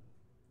ነው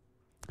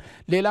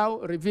ሌላው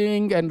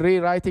ሪቪዊንግ ኤንድ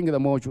ሪራይቲንግ ዘ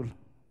ሞጁል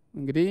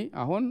እንግዲህ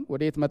አሁን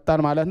ወዴት መጣን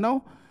ማለት ነው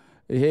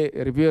ይሄ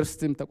ሪቪየርስ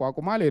ቲም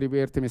ተቋቁሟል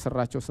የሪቪየር ቲም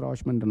የሰራቸው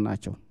ስራዎች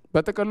ምንድናቸው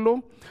በጥቅሉ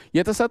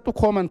የተሰጡ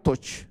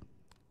ኮመንቶች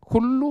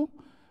ሁሉ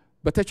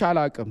በተቻለ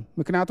አቅም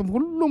ምክንያቱም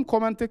ሁሉም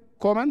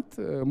ኮሜንት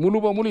ሙሉ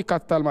በሙሉ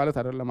ይካተታል ማለት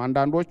አይደለም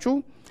አንዳንዶቹ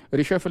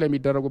ሪሸፍል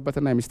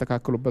የሚደረጉበትና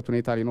የሚስተካከሉበት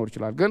ሁኔታ ሊኖር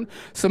ይችላል ግን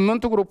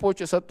 8 ግሩፖች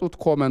የሰጡት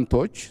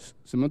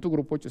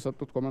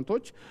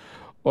ኮሜንቶች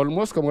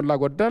ኦልሞስት ከሞላ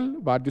ጎደል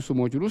በአዲሱ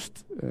ሞጁል ውስጥ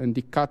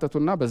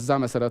እንዲካተቱና በዛ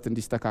መሰረት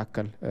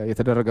እንዲስተካከል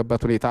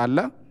የተደረገበት ሁኔታ አለ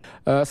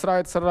ስራው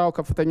የተሰራው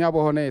ከፍተኛ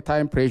በሆነ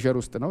ታይም ፕሬሸር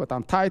ውስጥ ነው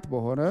በጣም ታይት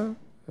በሆነ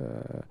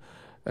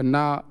እና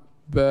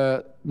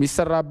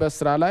በሚሰራበት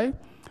ስራ ላይ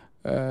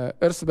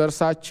እርስ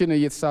በርሳችን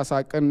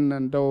እየተሳሳቀን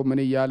እንደው ምን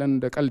ይያለን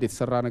እንደ ቀልድ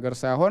የተሰራ ነገር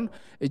ሳይሆን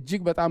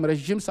እጅግ በጣም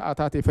ረጅም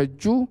ሰዓታት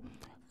የፈጁ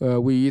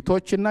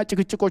ውይይቶችና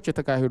ጭቅጭቆች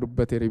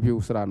የተካሄዱበት የሪቪው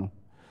ስራ ነው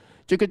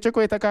ጭቅጭቆ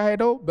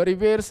የተካሄደው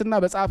በሪቨርስና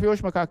በጻፊዎች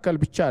መካከል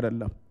ብቻ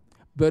አይደለም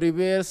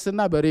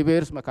በሪቨርስና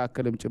በሪቨርስ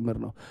መካከልም ጭምር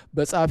ነው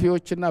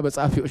በጻፊዎችና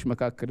በጻፊዎች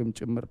መካከልም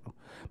ጭምር ነው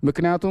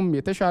ምክንያቱም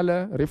የተሻለ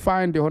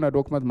ሪፋይንድ የሆነ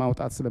ዶክመንት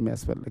ማውጣት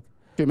ስለሚያስፈልግ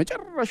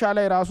መጨረሻ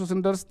ላይ ራሱ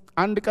ስንደርስ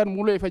አንድ ቀን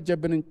ሙሉ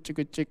የፈጀብንን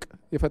ጭቅጭቅ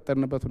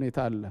የፈጠርንበት ሁኔታ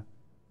አለ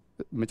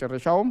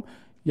መጨረሻውም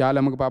ያለ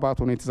መግባባት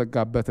ሆነ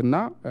የተዘጋበትና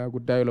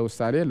ጉዳዩ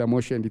ለውሳኔ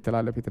ለሞሽን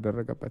እንዲተላለፍ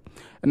የተደረገበት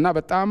እና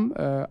በጣም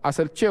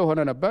አሰልቺ የሆነ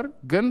ነበር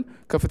ግን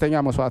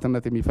ከፍተኛ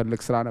መስዋዕትነት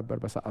የሚፈልግ ስራ ነበር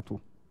በሰዓቱ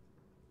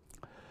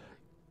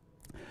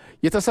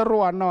የተሰሩ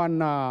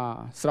ዋና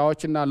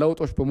ስራዎችና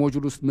ለውጦች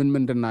በሞጁል ውስጥ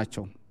ምን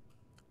ናቸው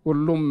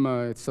ሁሉም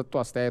የተሰጡ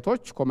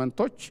አስተያየቶች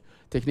ኮሜንቶች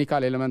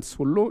ቴክኒካል ኤሌመንትስ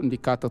ሁሉ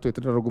እንዲካተቱ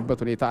የተደረጉበት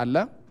ሁኔታ አለ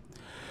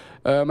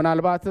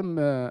ምናልባትም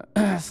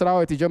ስራው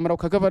የተጀመረው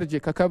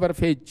ከከቨር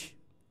ፔጅ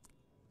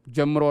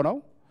ጀምሮ ነው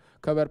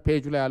ከቨር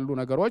ፔጅ ላይ ያሉ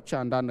ነገሮች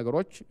አንዳንድ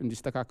ነገሮች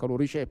እንዲስተካከሉ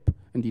ሪሼፕ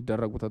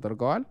እንዲደረጉ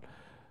ተደርገዋል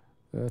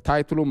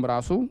ታይትሉም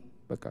ራሱ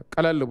በቃ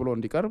ቀለል ብሎ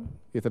እንዲቀርብ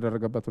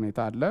የተደረገበት ሁኔታ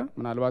አለ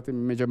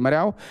ምናልባትም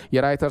መጀመሪያው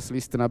የራይተርስ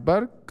ሊስት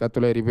ነበር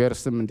ቀጥሎ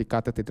የሪቨርስም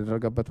እንዲካተት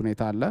የተደረገበት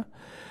ሁኔታ አለ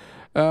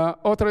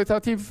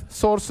authoritative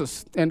sources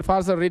and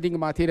further reading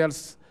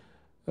materials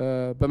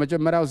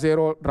በመጀመሪያው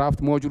ዜሮ ድራፍት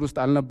ሞጁል ውስጥ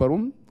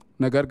አልነበሩም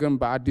ነገር ግን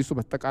በአዲሱ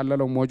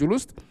በተጠቃለለው ሞጁል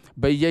ውስጥ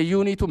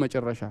በየዩኒቱ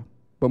መጨረሻ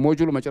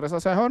በሞጁሉ መጨረሻ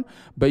ሳይሆን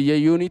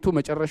በየዩኒቱ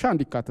መጨረሻ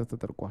እንዲካተት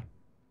ተደርጓል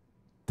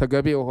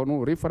ተገቢ የሆኑ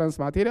ሪፈረንስ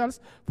ማቴሪያልስ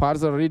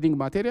further reading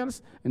materials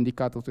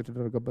እንዲካተቱ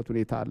የተደረገበት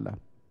ሁኔታ አለ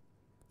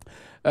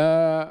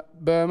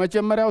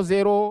በመጀመሪያው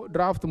ዜሮ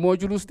ድራፍት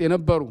ሞጁል ውስጥ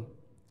የነበሩ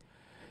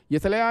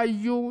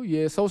የተለያዩ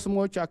የሰው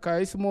ስሞች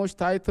አካባቢ ስሞች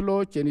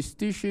ታይትሎች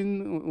ኢንስቲትዩሽን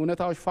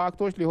ኡነታዎች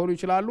ፋክቶች ሊሆኑ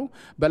ይችላሉ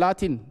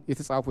በላቲን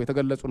የተጻፉ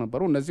የተገለጹ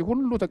ነበሩ እነዚህ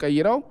ሁሉ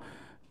ተቀይረው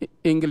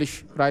እንግሊሽ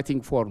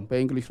ራይቲንግ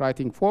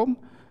ፎርም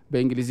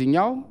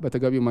በእንግሊዝኛው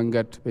በተገቢው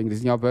መንገድ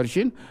በእንግሊዝኛው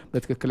ቨርዥን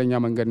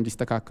በትክክለኛ መንገድ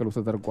እንዲስተካከሉ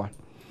ተደርጓል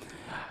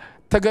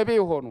ተገቢ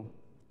የሆኑ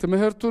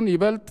ትምህርቱን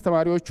ይበልጥ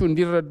ተማሪዎቹ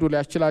እንዲረዱ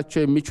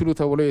ሊያስችላቸው የሚችሉ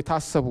ተብሎ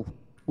የታሰቡ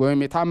ወይም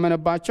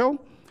የታመነባቸው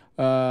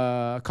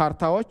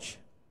ካርታዎች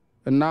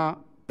እና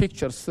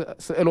ፒክቸርስ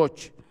ስዕሎች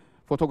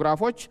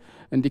ፎቶግራፎች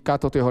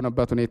እንዲካተቱ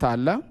የሆነበት ሁኔታ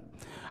አለ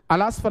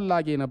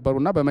አላስፈላጊ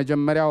የነበሩና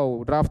በመጀመሪያው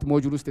ድራፍት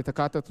ሞጁል ውስጥ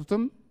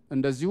የተካተቱትም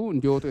እንደዚሁ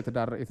እንዲወጡ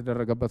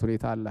የተደረገበት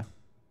ሁኔታ አለ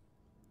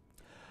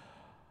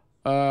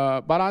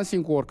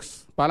ባላንሲንግ ወርክስ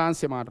ባላንስ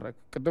የማድረግ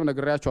ቅድም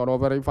ነግሬያቸዋለሁ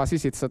ኦቨር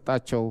ኤምፋሲስ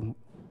የተሰጣቸው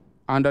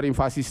አንደር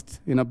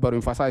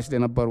ኤምፋሳይዝድ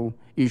የነበሩ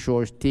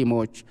ኢሹዎች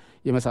ቲሞች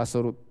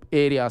የመሳሰሉ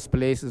areas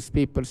places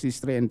people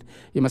history and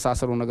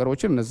የመሳሰሉ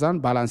ነገሮችን እነዛን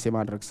ባላንስ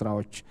የማድረግ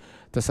ስራዎች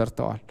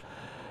ተሰርተዋል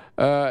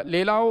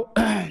ሌላው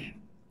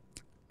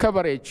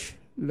ከቨሬጅ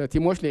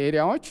ለቲሞች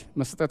ለኤሪያዎች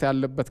መስጠት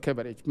ያለበት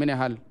ከቨሬጅ ምን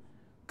ያህል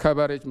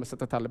ከቨሬጅ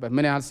መስጠት አለበት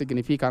ምን ያህል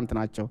ሲግኒፊካንት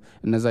ናቸው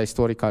እነዛ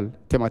ሂስቶሪካል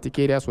ቴማቲክ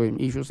ኤሪያስ ወይም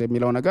ኢሹስ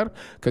የሚለው ነገር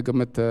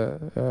ከግምት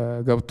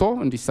ገብቶ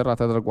እንዲሰራ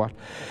ተደርጓል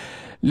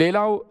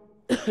ሌላው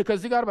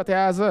ከዚህ ጋር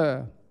በተያያዘ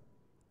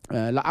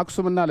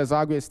ለአክሱምና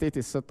ለዛጉዌ ስቴት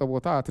የተሰጠው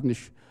ቦታ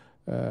ትንሽ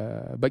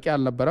በቂ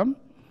አልነበረም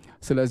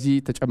ስለዚህ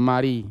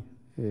ተጨማሪ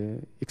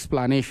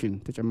ኤክስፕላኔሽን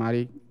ተጨማሪ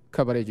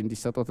ከቨሬጅ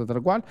እንዲሰጠው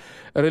ተደርጓል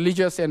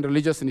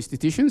religious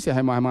institutions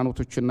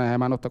የሃይማኖቶችና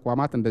የሃይማኖት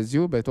ተቋማት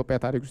እንደዚሁ በኢትዮጵያ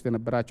ታሪክ ውስጥ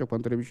የነበራቸው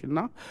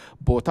ኮንትሪቢዩሽንና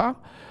ቦታ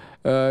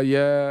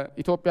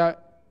የኢትዮጵያ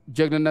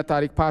ጀግንነት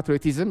ታሪክ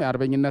ፓትሪዮቲዝም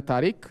የአርበኝነት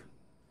ታሪክ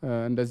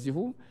እንደዚሁ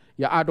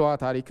የአድዋ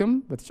ታሪክም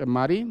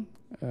በተጨማሪ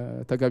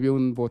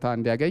ተገቢውን ቦታ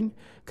እንዲያገኝ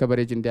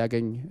ከቨሬጅ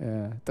እንዲያገኝ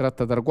ጥረት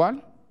ተደርጓል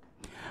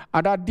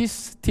አዳዲስ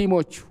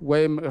ቲሞች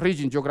ወይም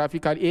ሪጅን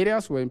ጂኦግራፊካል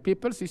ኤሪያስ ወይም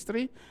ፒፕልስ ሂስትሪ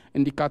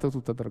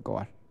እንዲካተቱ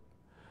ተደርገዋል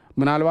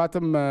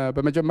ምናልባትም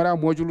በመጀመሪያው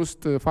ሞጁል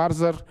ውስጥ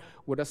ፋርዘር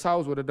ወደ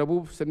ሳውዝ ወደ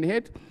ደቡብ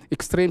ስንሄድ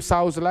ኤክስትሪም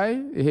ሳውዝ ላይ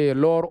ይሄ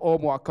ሎር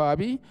ኦሞ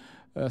አካባቢ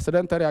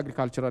ሰደንተሪ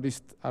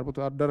አግሪካልቸራሊስት አርብቶ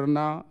አደርና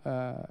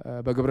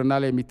በግብርና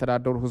ላይ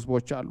የሚተዳደሩ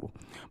ህዝቦች አሉ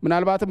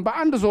ምናልባትም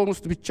በአንድ ዞን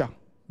ውስጥ ብቻ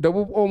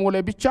ደቡብ ኦሞ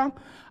ላይ ብቻ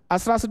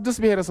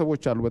 16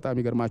 ብሔረሰቦች አሉ በጣም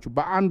ይገርማችሁ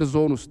በአንድ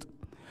ዞን ውስጥ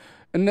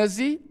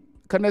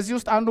ከነዚህ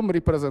ውስጥ አንዱም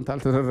ሪፕሬዘንት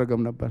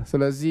አልተደረገም ነበር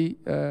ስለዚህ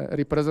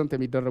ሪፕሬዘንት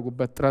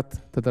የሚደረጉበት ጥረት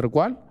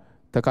ተደርጓል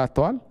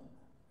ተካተዋል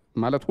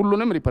ማለት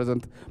ሁሉንም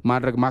ሪፕሬዘንት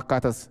ማድረግ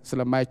ማካተት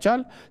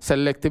ስለማይቻል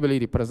ሴሌክቲቭሊ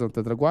ሪፕሬዘንት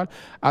ተደርጓል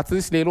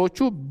አትሊስት ሌሎቹ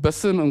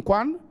በስም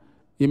እንኳን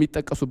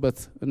የሚጠቀሱበት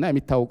እና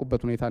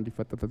የሚታወቁበት ሁኔታ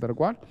እንዲፈጠር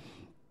ተደርጓል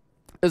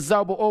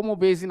እዛው በኦሞ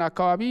ቤዚን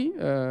አካባቢ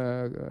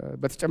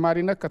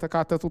በተጨማሪነት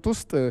ከተካተቱት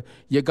ውስጥ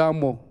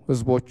የጋሞ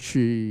ህዝቦች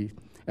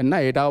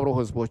እና የዳውሮ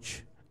ህዝቦች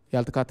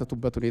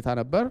ያልተካተቱበት ሁኔታ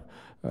ነበር።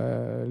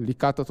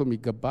 ሊካተቱም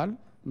ይገባል።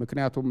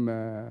 ምክንያቱም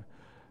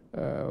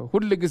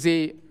ሁሉ ጊዜ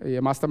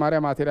የማስተማሪያ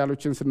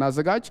ማቴሪያሎችን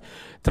ስናዘጋጅ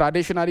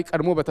ትራዲሽናሊ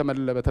ቀድሞ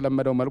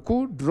በተለመደው መልኩ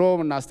ድሮ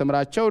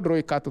እናስተምራቸው ድሮ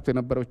ይካተቱ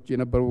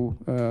የነበሩ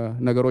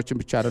ነገሮችን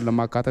ብቻ አይደለም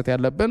ማካተት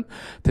ያለብን።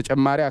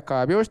 ተጨማሪ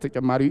አካባቢዎች፣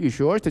 ተጨማሪ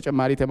ኢሹዎች፣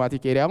 ተጨማሪ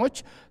ቴማቲክ ኤሪያዎች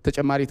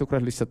ተጨማሪ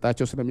ትኩረት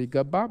ሊሰጣቸው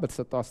ስለሚገባ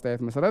በተሰጠው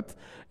አስተያየት መሰረት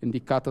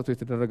እንዲካተቱ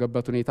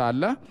የተደረገበት ሁኔታ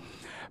አለ።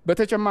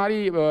 በተጨማሪ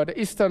ወደ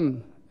ኢስተርን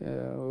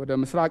ወደ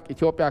ምስራቅ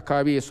ኢትዮጵያ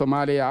አካባቢ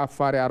የሶማሊያ፣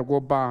 የአፋር፣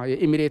 የአርጎባ፣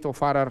 የኢሚሬት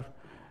ኦፍ ሐረር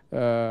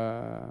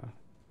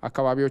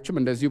አካባቢዎችም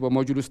እንደዚሁ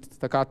በሞጁል ውስጥ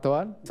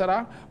ተካተዋል። ስራ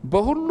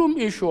በሁሉም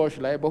ኢሹዎች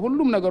ላይ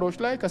በሁሉም ነገሮች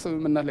ላይ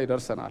ከስምምነት ላይ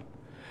ደርሰናል።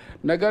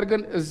 ነገር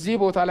ግን እዚህ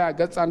ቦታ ላይ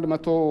ገጽ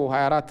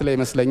 124 ላይ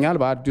ይመስለኛል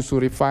በአዲሱ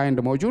ሪፋይንድ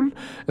ሞጁል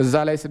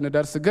እዛ ላይ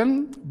ስንደርስ ግን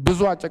ብዙ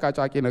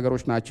አጨቃጫቂ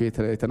ነገሮች ናቸው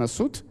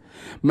የተነሱት።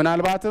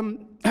 ምናልባትም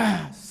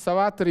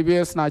 7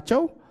 ሪቪየርስ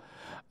ናቸው፣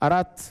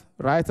 4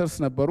 ራይተርስ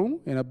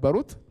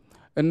የነበሩት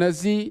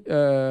እነዚህ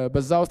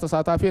በዛ ውስጥ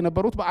ተሳታፊ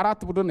የነበሩት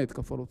በ4 ቡድን ነው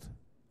የተከፈሉት።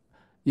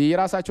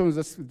 የራሳቸውን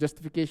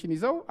ጀስቲፊኬሽን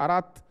ይዘው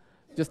 4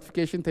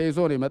 ጀስቲፊኬሽን ተይዞ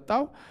ነው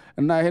የመጣው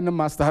እና ይሄንን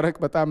ማስታረቅ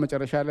በጣም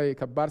መጨረሻ ላይ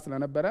ከባድ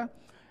ስለነበረ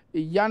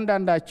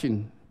እያንዳንዳችን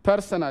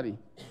ፐርሰናሊ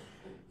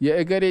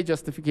የእገሌ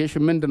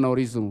ጀስቲፊኬሽን ምንድነው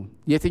ሪዝኑ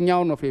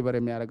የትኛው ነው ፌቨር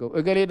የሚያደርገው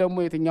እገሌ ደግሞ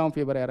የትኛውን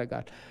ፌቨር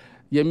ያደርጋል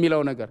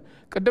የሚለው ነገር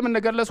ቅድም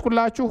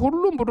እንደገለጽኩላችሁ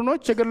ሁሉም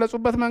ቡድኖች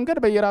የገለጹበት መንገድ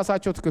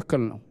በየራሳቸው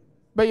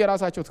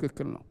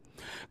ትክክል ነው።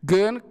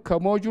 ግን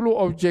ከሞጁሉ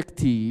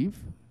ኦብጀክቲቭ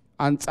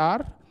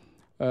አንፃር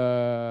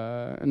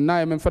እና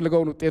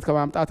የምንፈልገውን ውጤት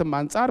ከማምጣትም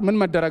አንፃር ምን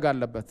መደረግ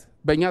አለበት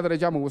በእኛ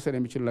ደረጃ መወሰን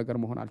የሚችል ነገር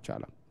መሆን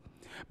አልቻለም።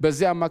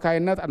 በዚህ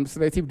አማካይነት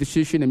አድሚኒስትሬቲቭ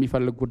ዲሲዥን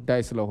የሚፈልግ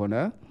ጉዳይ ስለሆነ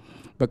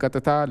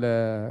በቀጥታ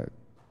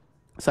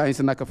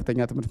ለሳይንስና ከፍተኛ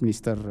ትምህርት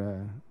ሚኒስትር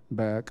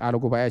በቃለ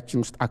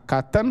ጉባኤያችን ውስጥ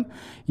አካተን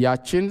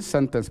ያችን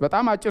ሰንተንስ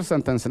በጣም አጭር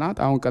ሰንተንስ ናት።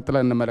 አሁን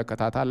ቀጥለን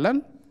እንመለከታታለን።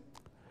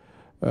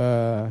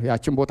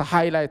 ያችን ቦታ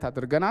ሃይላይት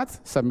አድርገናት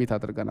ሰሚት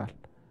አድርገናል።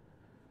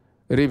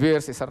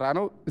 ሪቨርስ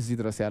የሰራነው እዚህ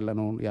ድረስ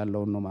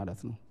ያለውን ነው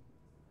ማለት ነው።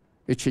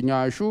 እቺኛው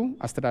ኢሹ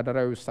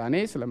አስተዳደራዊ ውሳኔ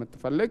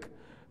ስለምትፈልግ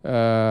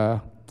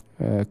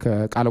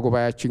ከቃለ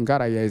ጉባኤያችን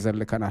ጋር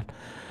አያይዘልከናል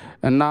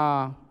እና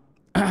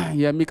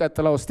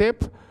የሚቀጥለው ስቴፕ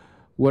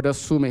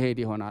ወደሱ መሄድ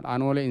ይሆናል።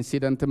 አኖሌ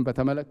ኢንሲደንትን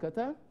በተመለከተ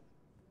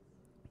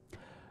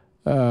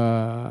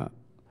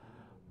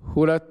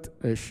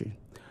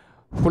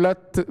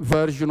ሁለት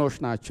ቨርዥኖች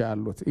ናቸው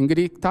ያሉት።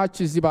 እንግዲህ ታች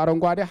እዚህ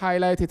በአረንጓዴ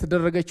ሃይላይት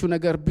የተደረገችው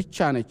ነገር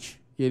ብቻ ነች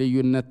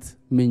የልዩነት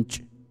ምንጭ።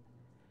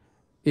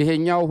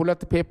 ይሄኛው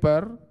 2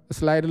 ፔፐር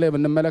ስላይድ ላይ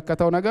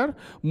የምንመለከተው ነገር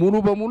ሙሉ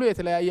በሙሉ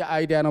የተለያየ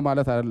አይዲያ ነው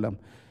ማለት አይደለም።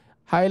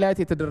 ሃይላይት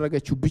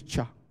የተደረገችው ብቻ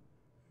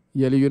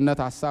የልዩነት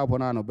ሐሳብ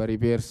ሆና ነው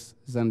በሪቨርስ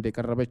ዘንድ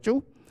የቀረበችው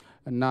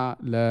እና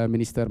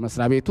ለሚኒስትር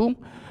መስሪያ ቤቱ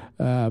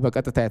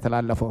በቀጥታ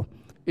የተላለፈው።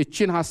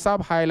 እቺን ሐሳብ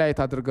ሃይላይት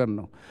አድርገን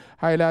ነው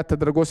ሃይላይት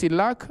ተደርጎ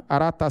ሲላክ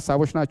 4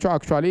 ሐሳቦች ናቸው።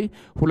 አክቹአሊ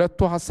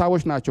 2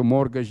 ሐሳቦች ናቸው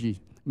ሞር ገዢ።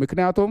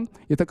 ምክንያቱም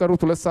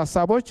የተቀሩት 2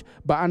 ሐሳቦች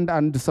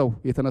በአንድ ሰው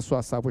የተነሱ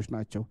ሐሳቦች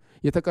ናቸው።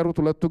 የተቀሩት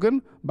 2 ግን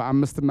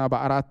በ5 እና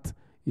በ4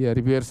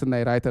 የሪቨርስ እና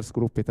የራይተርስ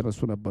ግሩፕ የተነሱ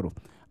ነበሩ።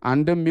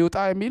 አንድም ሚውጣ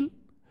የሚል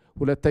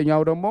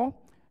ሁለተኛው ደግሞ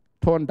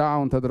ቶን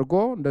ዳውን ተደርጎ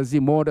እንደዚህ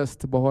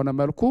ሞደስት በሆነ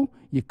መልኩ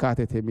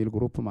ይካተት የሚል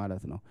ግሩፕ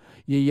ማለት ነው።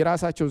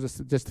 የራሳቸው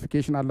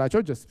ጀስቲፊኬሽን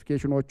አላቸው።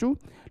 ጀስቲፊኬሽኖቹ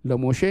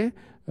ለሞሼ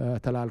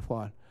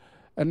ተላልፈዋል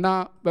እና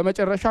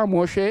በመጨረሻ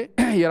ሞሼ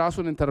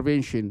የራሱን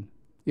ኢንተርቬንሽን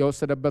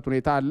የወሰደበት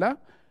ሁኔታ አለ።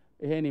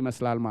 ይሄን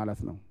ይመስላል ማለት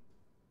ነው።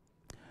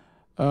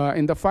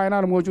 In the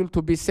final module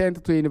to be sent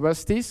to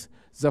universities,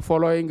 the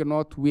following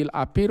note will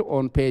appear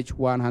on page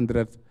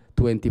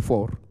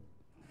 124.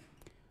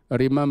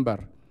 Remember,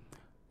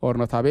 or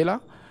notabella,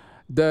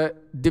 the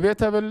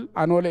debatable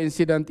annual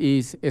incident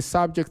is a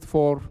subject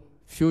for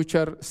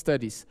future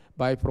studies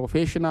by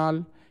professional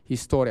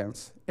historians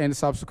and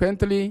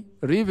subsequently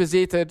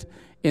revisited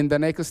in the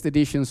next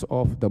editions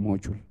of the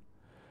module.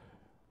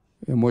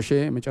 Moshe,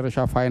 መጨረሻ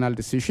final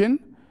decision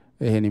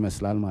ይሄን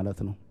ይመስላል ማለት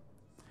ነው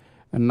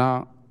እና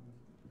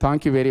thank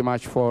you very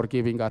much for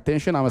giving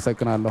attention።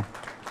 አመሰግናለሁ።